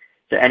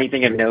 Is there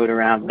anything of note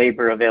around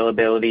labor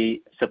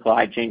availability,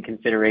 supply chain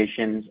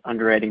considerations,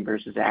 underwriting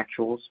versus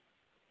actuals?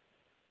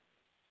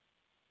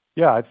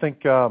 Yeah, I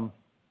think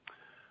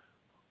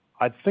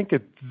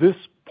at this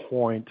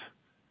point,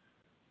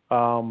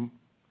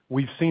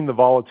 we've seen the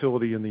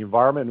volatility in the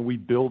environment, and we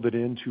build it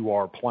into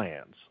our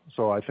plans.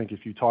 So I think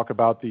if you talk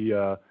about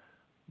the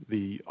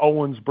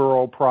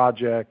Owensboro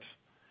project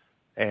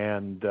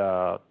and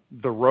the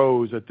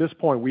Rose, at this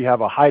point we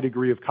have a high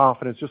degree of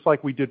confidence, just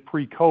like we did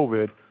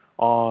pre-COVID,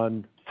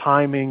 on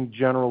timing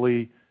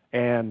generally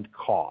and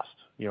cost.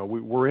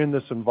 We're in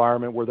this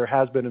environment where there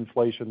has been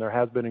inflation, there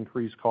has been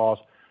increased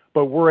cost,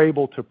 but we're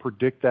able to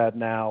predict that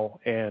now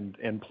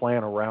and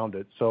plan around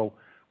it. So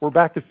we're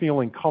back to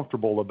feeling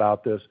comfortable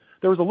about this.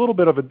 There was a little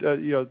bit of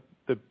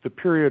the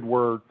period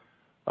where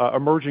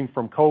emerging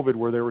from COVID,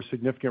 where there were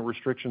significant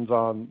restrictions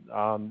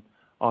on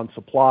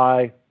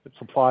supply. The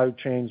supply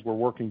chains were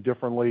working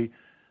differently,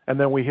 and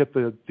then we hit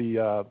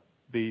the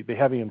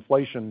heavy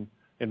inflation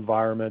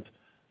environment,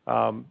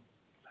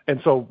 and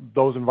so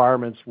those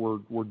environments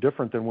were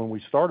different than when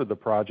we started the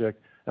project.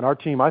 And our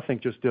team, I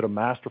think, just did a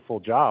masterful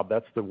job.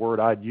 That's the word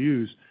I'd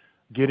use,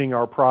 getting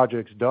our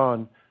projects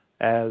done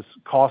as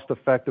cost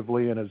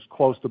effectively and as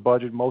close to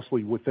budget,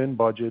 mostly within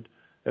budget,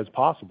 as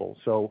possible.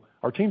 So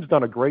our team's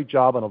done a great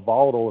job in a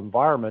volatile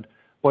environment,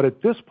 but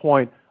at this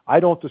point, I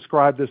don't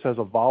describe this as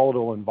a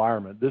volatile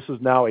environment. This is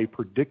now a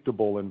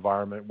predictable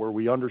environment where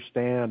we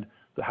understand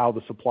how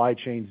the supply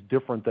chain's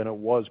different than it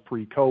was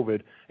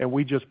pre-COVID, and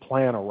we just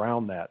plan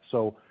around that.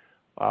 So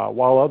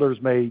while others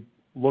may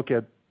look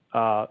at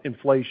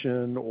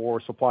inflation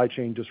or supply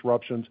chain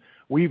disruptions,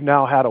 we've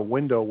now had a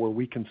window where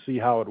we can see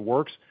how it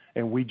works,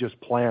 and we just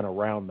plan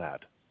around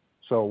that.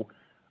 So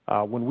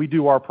When we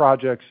do our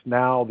projects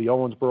now, the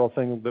Owensboro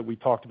thing that we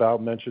talked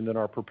about, mentioned in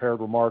our prepared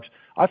remarks,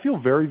 I feel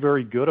very,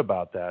 very good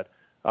about that.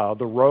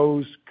 The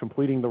rows,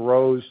 completing the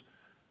rows,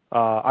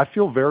 I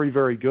feel very,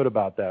 very good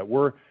about that.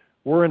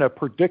 We're in a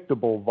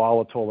predictable,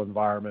 volatile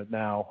environment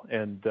now,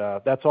 and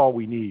that's all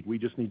we need. We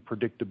just need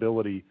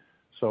predictability.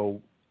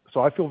 So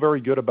I feel very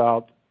good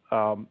about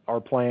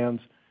our plans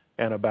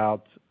and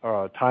about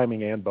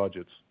timing and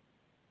budgets.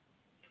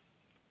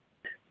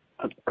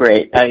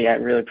 Great. I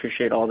really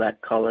appreciate all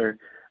that color.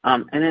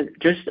 And then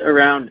just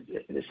around,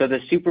 so the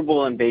Super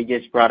Bowl in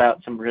Vegas brought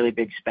out some really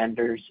big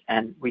spenders,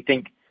 and we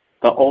think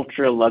the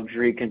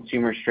ultra-luxury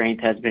consumer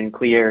strength has been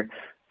clear.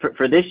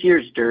 For this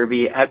year's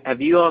Derby,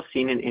 have you all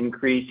seen an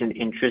increase in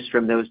interest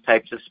from those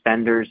types of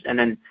spenders? And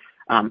then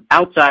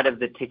outside of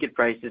the ticket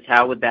prices,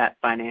 how would that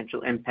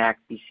financial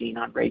impact be seen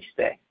on race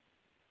day?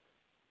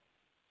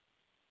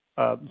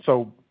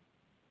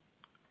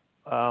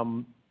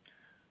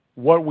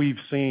 What we've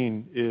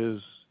seen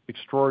is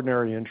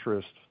extraordinary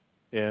interest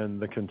in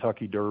the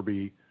Kentucky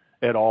Derby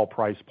at all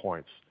price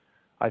points.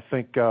 I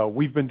think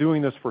we've been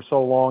doing this for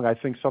so long, I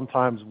think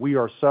sometimes we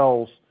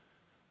ourselves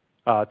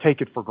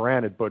take it for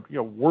granted, but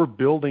we're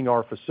building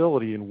our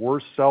facility and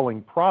we're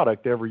selling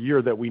product every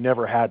year that we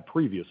never had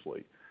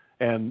previously.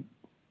 And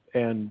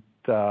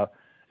it's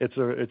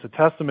a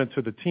testament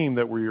to the team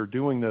that we are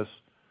doing this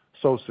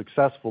so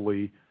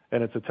successfully,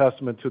 and it's a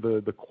testament to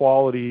the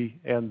quality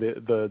and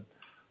the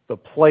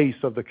place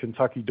of the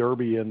Kentucky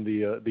Derby in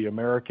the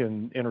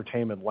American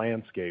entertainment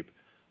landscape.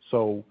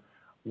 So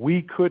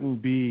we couldn't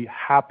be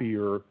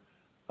happier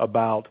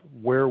about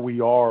where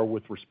we are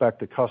with respect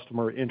to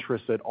customer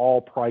interest at all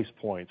price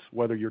points.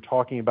 Whether you're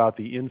talking about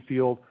the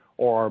infield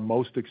or our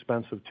most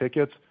expensive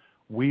tickets,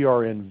 we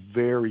are in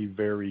very,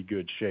 very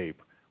good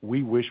shape.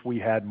 We wish we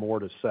had more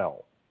to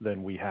sell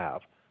than we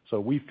have.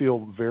 So we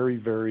feel very,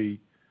 very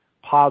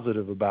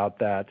positive about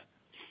that.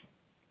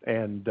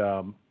 And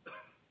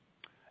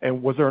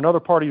was there another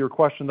part of your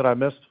question that I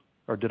missed,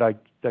 or did I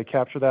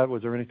capture that?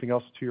 Was there anything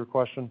else to your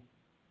question?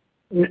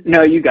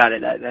 No, you got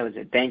it. That was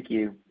it. Thank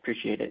you.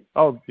 Appreciate it.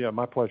 Oh, yeah,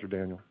 my pleasure,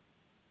 Daniel.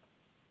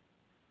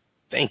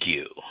 Thank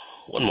you.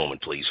 One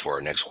moment, please, for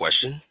our next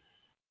question.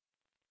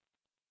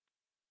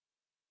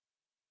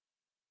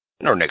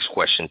 And our next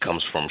question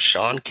comes from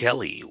Shaun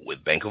Kelley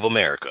with Bank of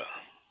America.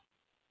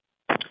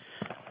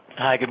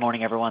 Hi, good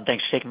morning, everyone.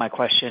 Thanks for taking my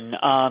question.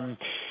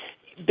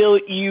 Bill,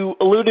 you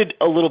alluded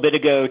a little bit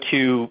ago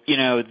to,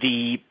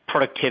 the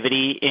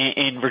productivity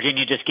in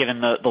Virginia, just given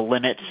the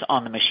limits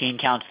on the machine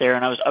counts there.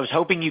 And I was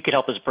hoping you could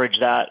help us bridge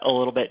that a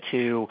little bit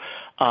to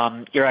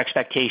your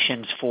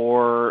expectations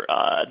for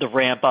the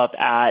ramp up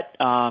at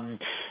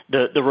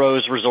the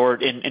Rose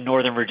Resort in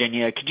Northern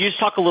Virginia. Could you just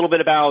talk a little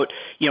bit about,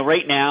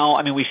 right now,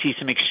 I mean, we see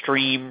some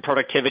extreme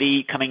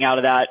productivity coming out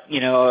of that,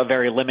 a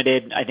very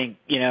limited, I think,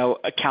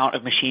 account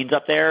of machines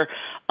up there.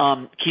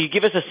 Can you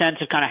give us a sense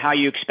of kind of how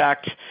you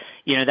expect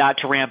that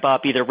to ramp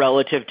up, either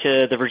relative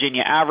to the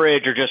Virginia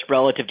average or just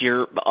relative to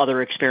your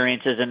other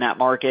experiences in that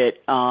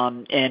market?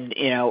 And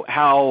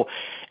how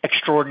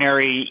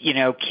extraordinary,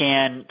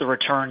 can the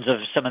returns of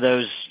some of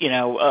those,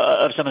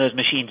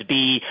 machines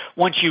be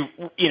once you,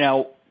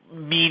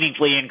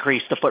 meaningfully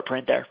increase the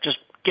footprint there? Just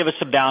give us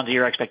some bounds of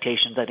your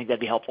expectations. I think that'd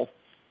be helpful.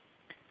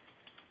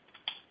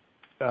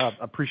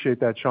 Appreciate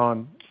that,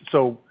 Shaun.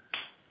 So,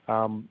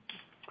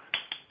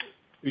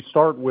 we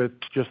start with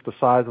just the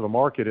size of the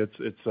market.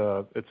 It's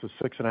a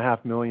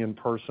 6.5 million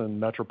person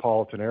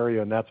metropolitan area,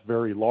 and that's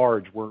very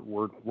large.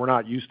 We're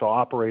not used to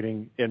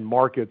operating in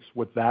markets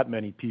with that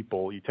many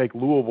people. You take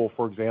Louisville,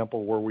 for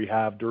example, where we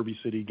have Derby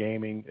City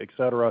Gaming, et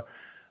cetera.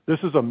 This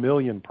is a 1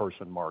 million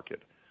person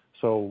market.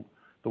 So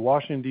the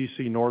Washington,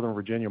 D.C., Northern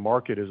Virginia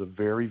market is a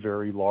very,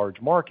 very large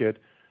market,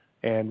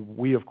 and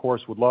we, of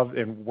course, would love,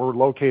 and we're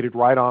located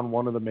right on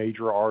one of the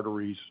major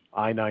arteries,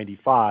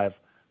 I-95,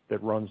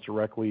 that runs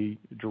directly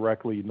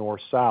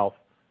north-south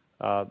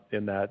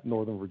in that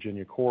Northern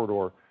Virginia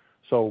corridor.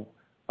 So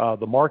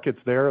the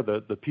market's there,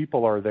 the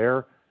people are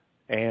there,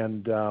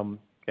 and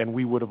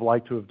we would have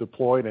liked to have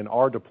deployed and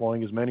are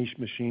deploying as many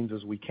machines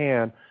as we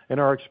can. And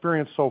our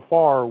experience so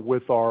far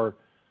with our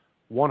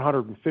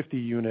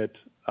 150-unit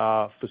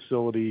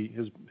facility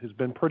has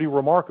been pretty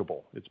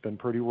remarkable. It's been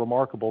pretty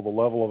remarkable, the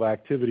level of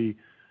activity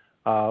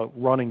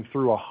running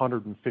through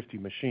 150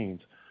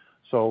 machines.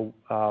 So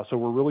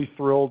we're really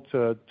thrilled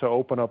to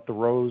open up the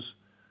Rose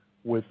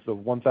with the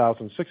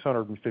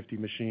 1,650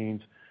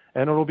 machines,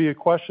 and it'll be a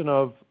question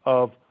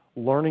of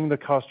learning the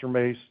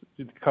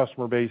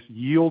customer base,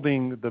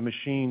 yielding the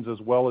machines as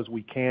well as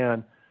we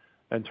can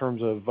in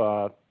terms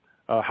of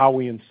how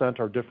we incent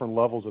our different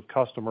levels of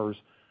customers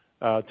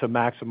to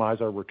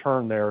maximize our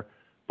return there.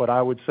 But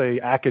I would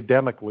say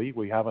academically,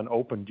 we haven't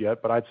opened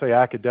yet, but I'd say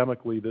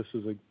academically this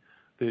is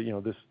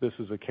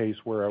a case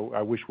where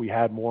I wish we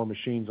had more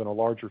machines in a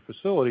larger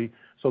facility.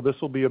 So this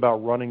will be about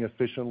running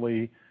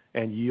efficiently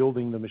and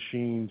yielding the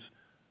machines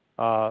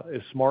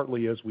as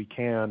smartly as we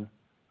can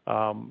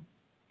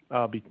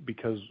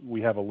because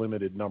we have a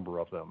limited number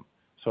of them.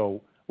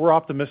 So we're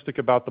optimistic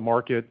about the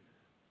market.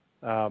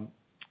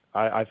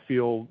 I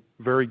feel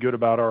very good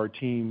about our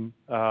team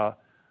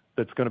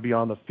that's going to be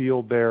on the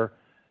field there,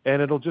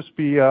 and it'll just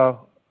be a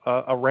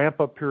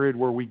ramp-up period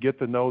where we get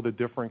to know the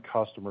different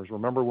customers.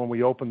 Remember, when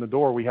we open the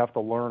door, we have to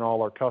learn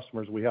all our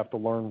customers. We have to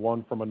learn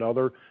one from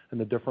another and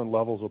the different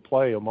levels of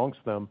play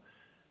amongst them,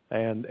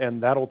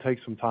 and that'll take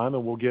some time,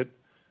 and we'll get.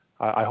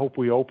 I hope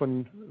we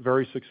open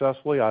very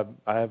successfully. I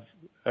have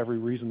every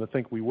reason to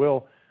think we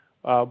will,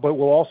 but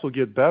we'll also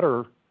get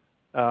better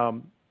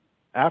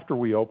after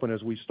we open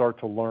as we start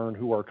to learn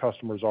who our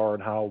customers are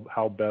and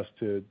how best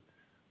to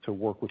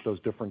work with those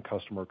different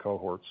customer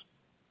cohorts.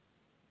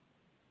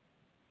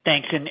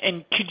 Thanks.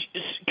 And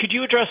could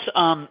you address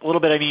a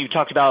little bit? I mean, you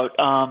talked about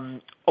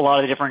a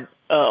lot of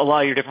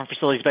your different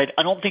facilities, but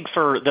I don't think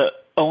for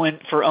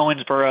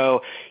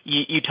Owensboro,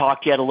 you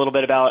talked yet a little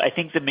bit about. I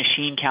think the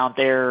machine count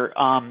there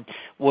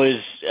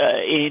was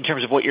in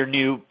terms of what your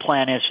new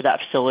plan is for that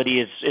facility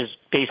is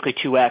basically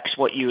 2x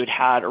what you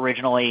had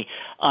originally.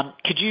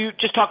 Could you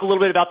just talk a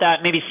little bit about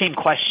that? Maybe same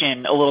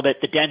question a little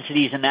bit. The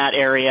densities in that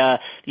area,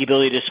 the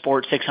ability to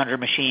support 600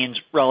 machines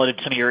relative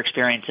to some of your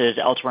experiences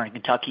elsewhere in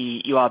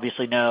Kentucky. You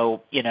obviously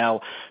know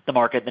the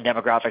market and the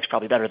demographics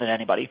probably better than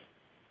anybody.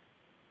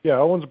 Yeah,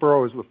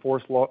 Owensboro is the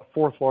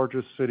fourth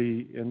largest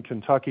city in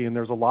Kentucky, and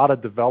there's a lot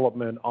of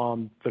development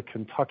on the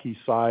Kentucky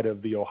side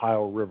of the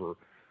Ohio River.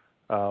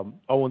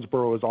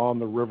 Owensboro is on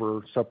the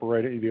river,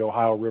 the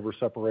Ohio River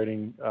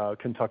separating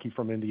Kentucky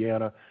from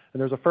Indiana, and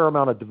there's a fair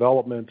amount of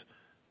development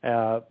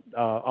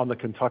on the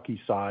Kentucky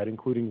side,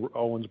 including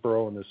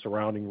Owensboro and the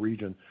surrounding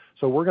region.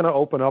 So we're going to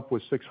open up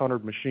with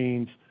 600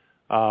 machines.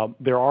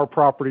 There are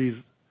properties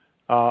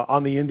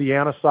on the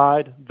Indiana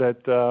side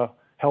that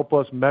help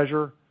us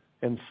measure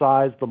and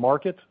size the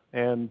market,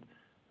 and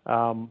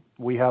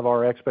we have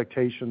our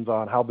expectations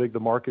on how big the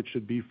market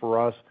should be for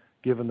us,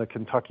 given the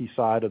Kentucky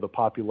side of the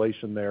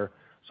population there.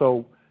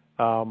 So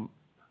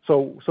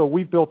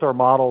we've built our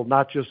model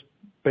not just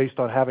based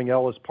on having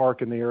Ellis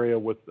Park in the area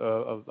with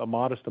a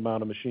modest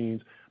amount of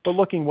machines, but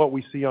looking what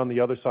we see on the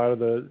other side of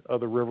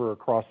the river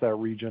across that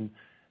region,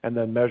 and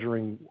then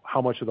measuring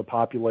how much of the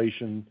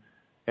population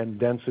and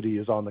density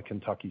is on the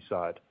Kentucky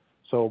side.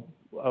 So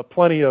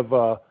plenty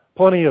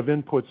of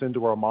inputs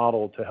into our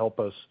model to help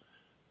us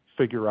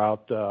figure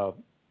out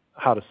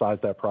how to size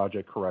that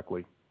project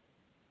correctly.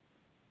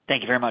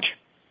 Thank you very much.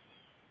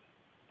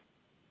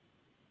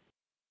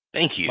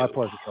 Thank you. My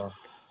pleasure, Sean.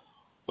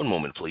 One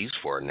moment, please,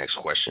 for our next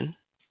question.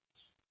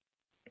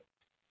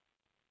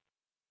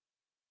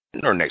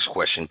 And our next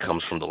question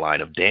comes from the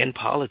line of Dan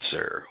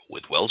Politzer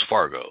with Wells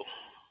Fargo.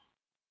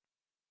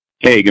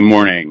 Hey, good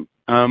morning.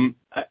 I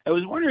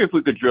was wondering if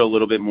we could drill a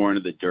little bit more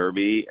into the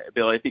Derby.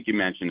 Bill, I think you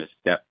mentioned a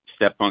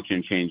step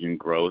function change in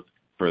growth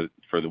for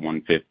the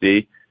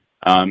 150.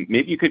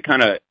 Maybe you could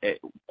kind of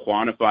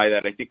quantify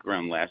that. I think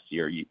around last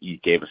year you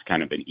gave us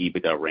kind of an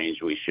EBITDA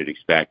range we should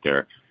expect,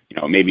 or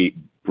maybe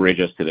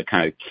bridge us to the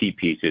kind of key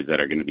pieces that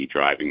are going to be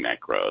driving that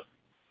growth.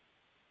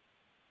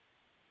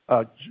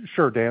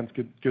 Sure, Dan.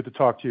 It's good to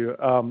talk to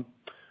you.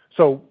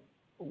 So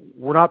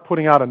we're not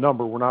putting out a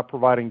number. We're not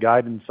providing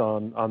guidance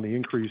on the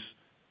increase.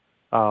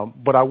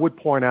 But I would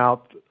point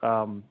out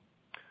the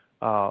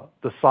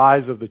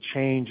size of the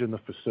change in the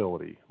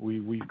facility.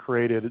 We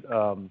created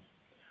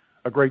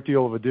a great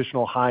deal of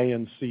additional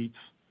high-end seats.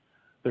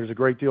 There's a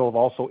great deal of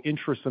also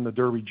interest in the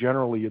Derby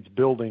generally. It's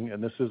building,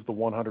 and this is the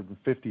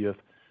 150th.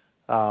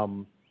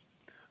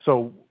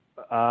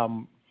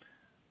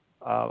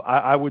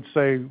 I would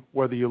say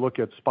whether you look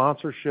at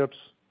sponsorships,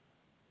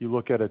 you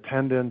look at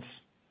attendance,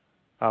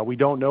 we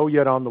don't know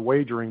yet on the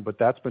wagering, but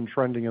that's been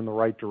trending in the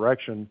right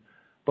direction.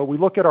 But we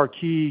look at our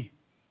key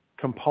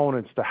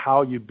components to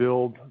how you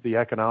build the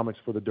economics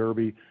for the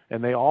Derby,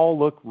 and they all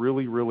look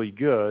really, really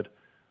good.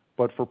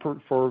 But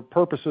for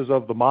purposes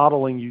of the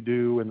modeling you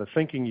do and the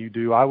thinking you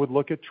do, I would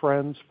look at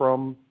trends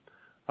from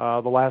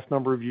the last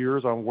number of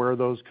years on where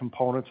those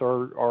components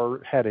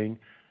are heading,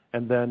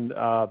 and then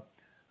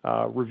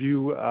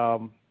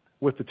review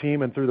with the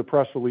team and through the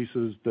press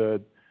releases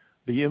the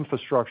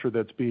infrastructure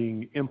that's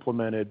being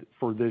implemented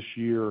for this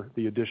year,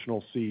 the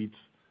additional seats,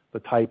 the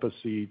type of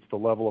seats, the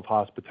level of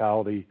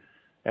hospitality,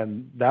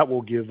 and that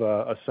will give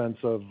a sense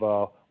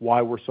of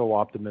why we're so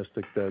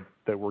optimistic that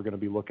we're going to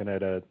be looking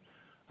at a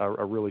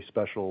really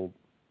special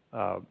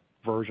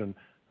version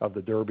of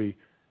the Derby.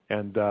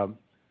 And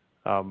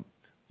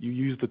you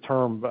used the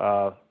term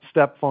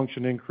step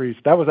function increase.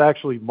 That was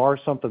actually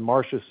something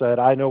Marcia said.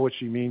 I know what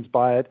she means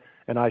by it,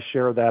 and I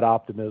share that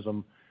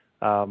optimism,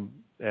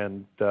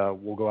 and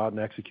we'll go out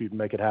and execute and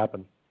make it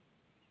happen.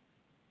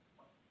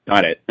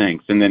 Got it.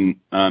 Thanks. And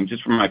then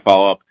just for my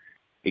follow-up,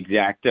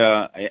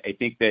 Exacta, I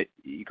think that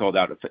you called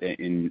out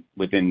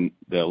within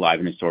the live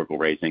and historical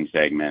racing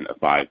segment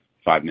a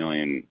 $5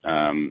 million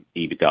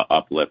EBITDA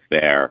uplift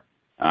there.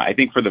 I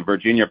think for the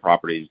Virginia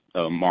properties,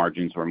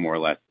 margins were more or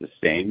less the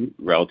same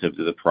relative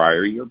to the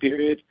prior year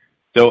period.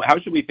 So how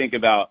should we think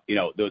about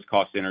those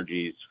cost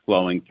synergies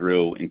flowing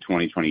through in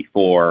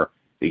 2024,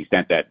 the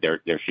extent that there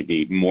should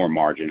be more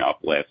margin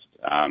uplift,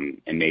 and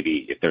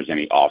maybe if there's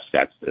any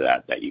offsets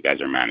to that you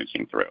guys are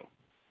managing through?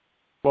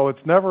 Well,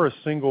 it's never a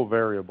single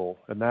variable,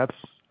 and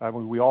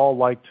we all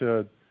like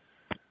to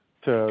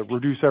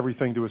reduce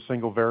everything to a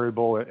single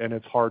variable, and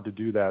it's hard to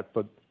do that.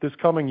 But this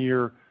coming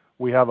year,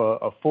 we have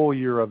a full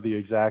year of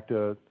the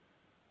Exacta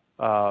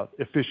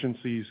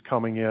efficiencies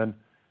coming in.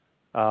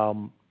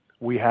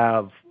 We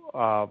have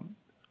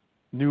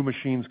new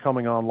machines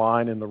coming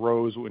online in the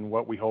rows in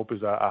what we hope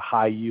is a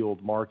high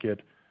yield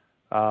market.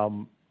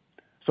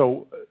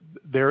 So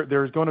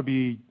there's going to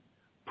be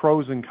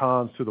pros and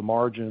cons to the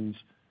margins,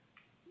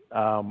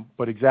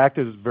 but Exacta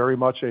is very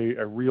much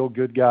a real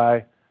good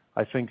guy.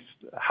 I think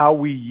how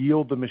we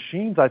yield the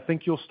machines, I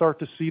think you'll start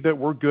to see that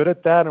we're good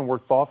at that and we're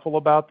thoughtful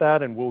about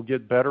that and we'll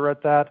get better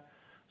at that.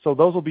 So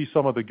those will be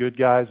some of the good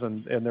guys,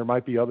 and there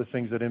might be other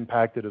things that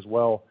impact it as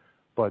well.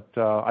 But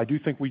I do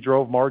think we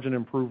drove margin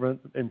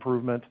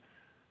improvement,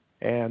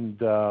 and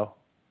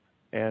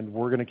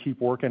we're going to keep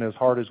working as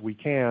hard as we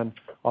can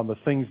on the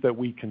things that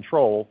we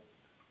control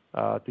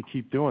to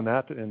keep doing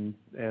that,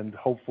 and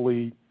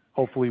hopefully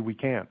we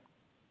can.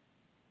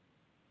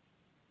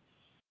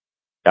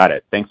 Got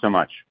it. Thanks so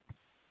much.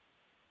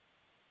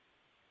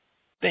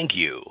 Thank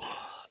you.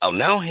 I'll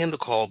now hand the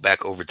call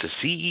back over to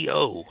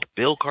CEO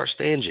Bill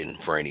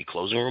Carstanjen for any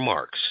closing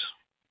remarks.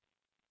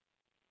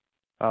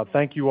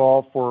 Thank you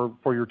all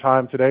for your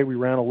time today. We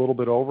ran a little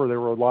bit over. There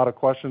were a lot of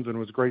questions, and it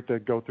was great to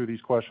go through these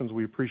questions.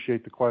 We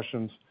appreciate the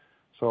questions.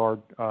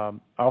 So I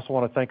also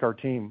want to thank our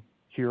team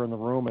here in the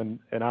room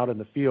and out in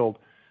the field.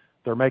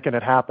 They're making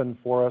it happen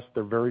for us.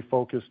 They're very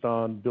focused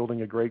on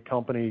building a great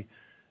company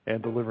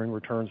and delivering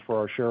returns for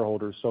our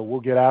shareholders. So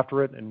we'll get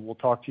after it, and we'll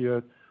talk to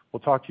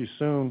you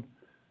soon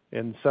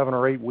in 7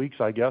 or 8 weeks,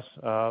 I guess,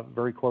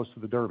 very close to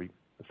the Derby.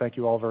 Thank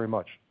you all very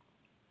much.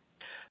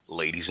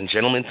 Ladies and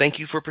gentlemen, thank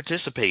you for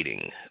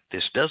participating.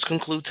 This does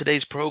conclude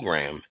today's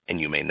program, and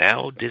you may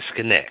now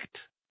disconnect.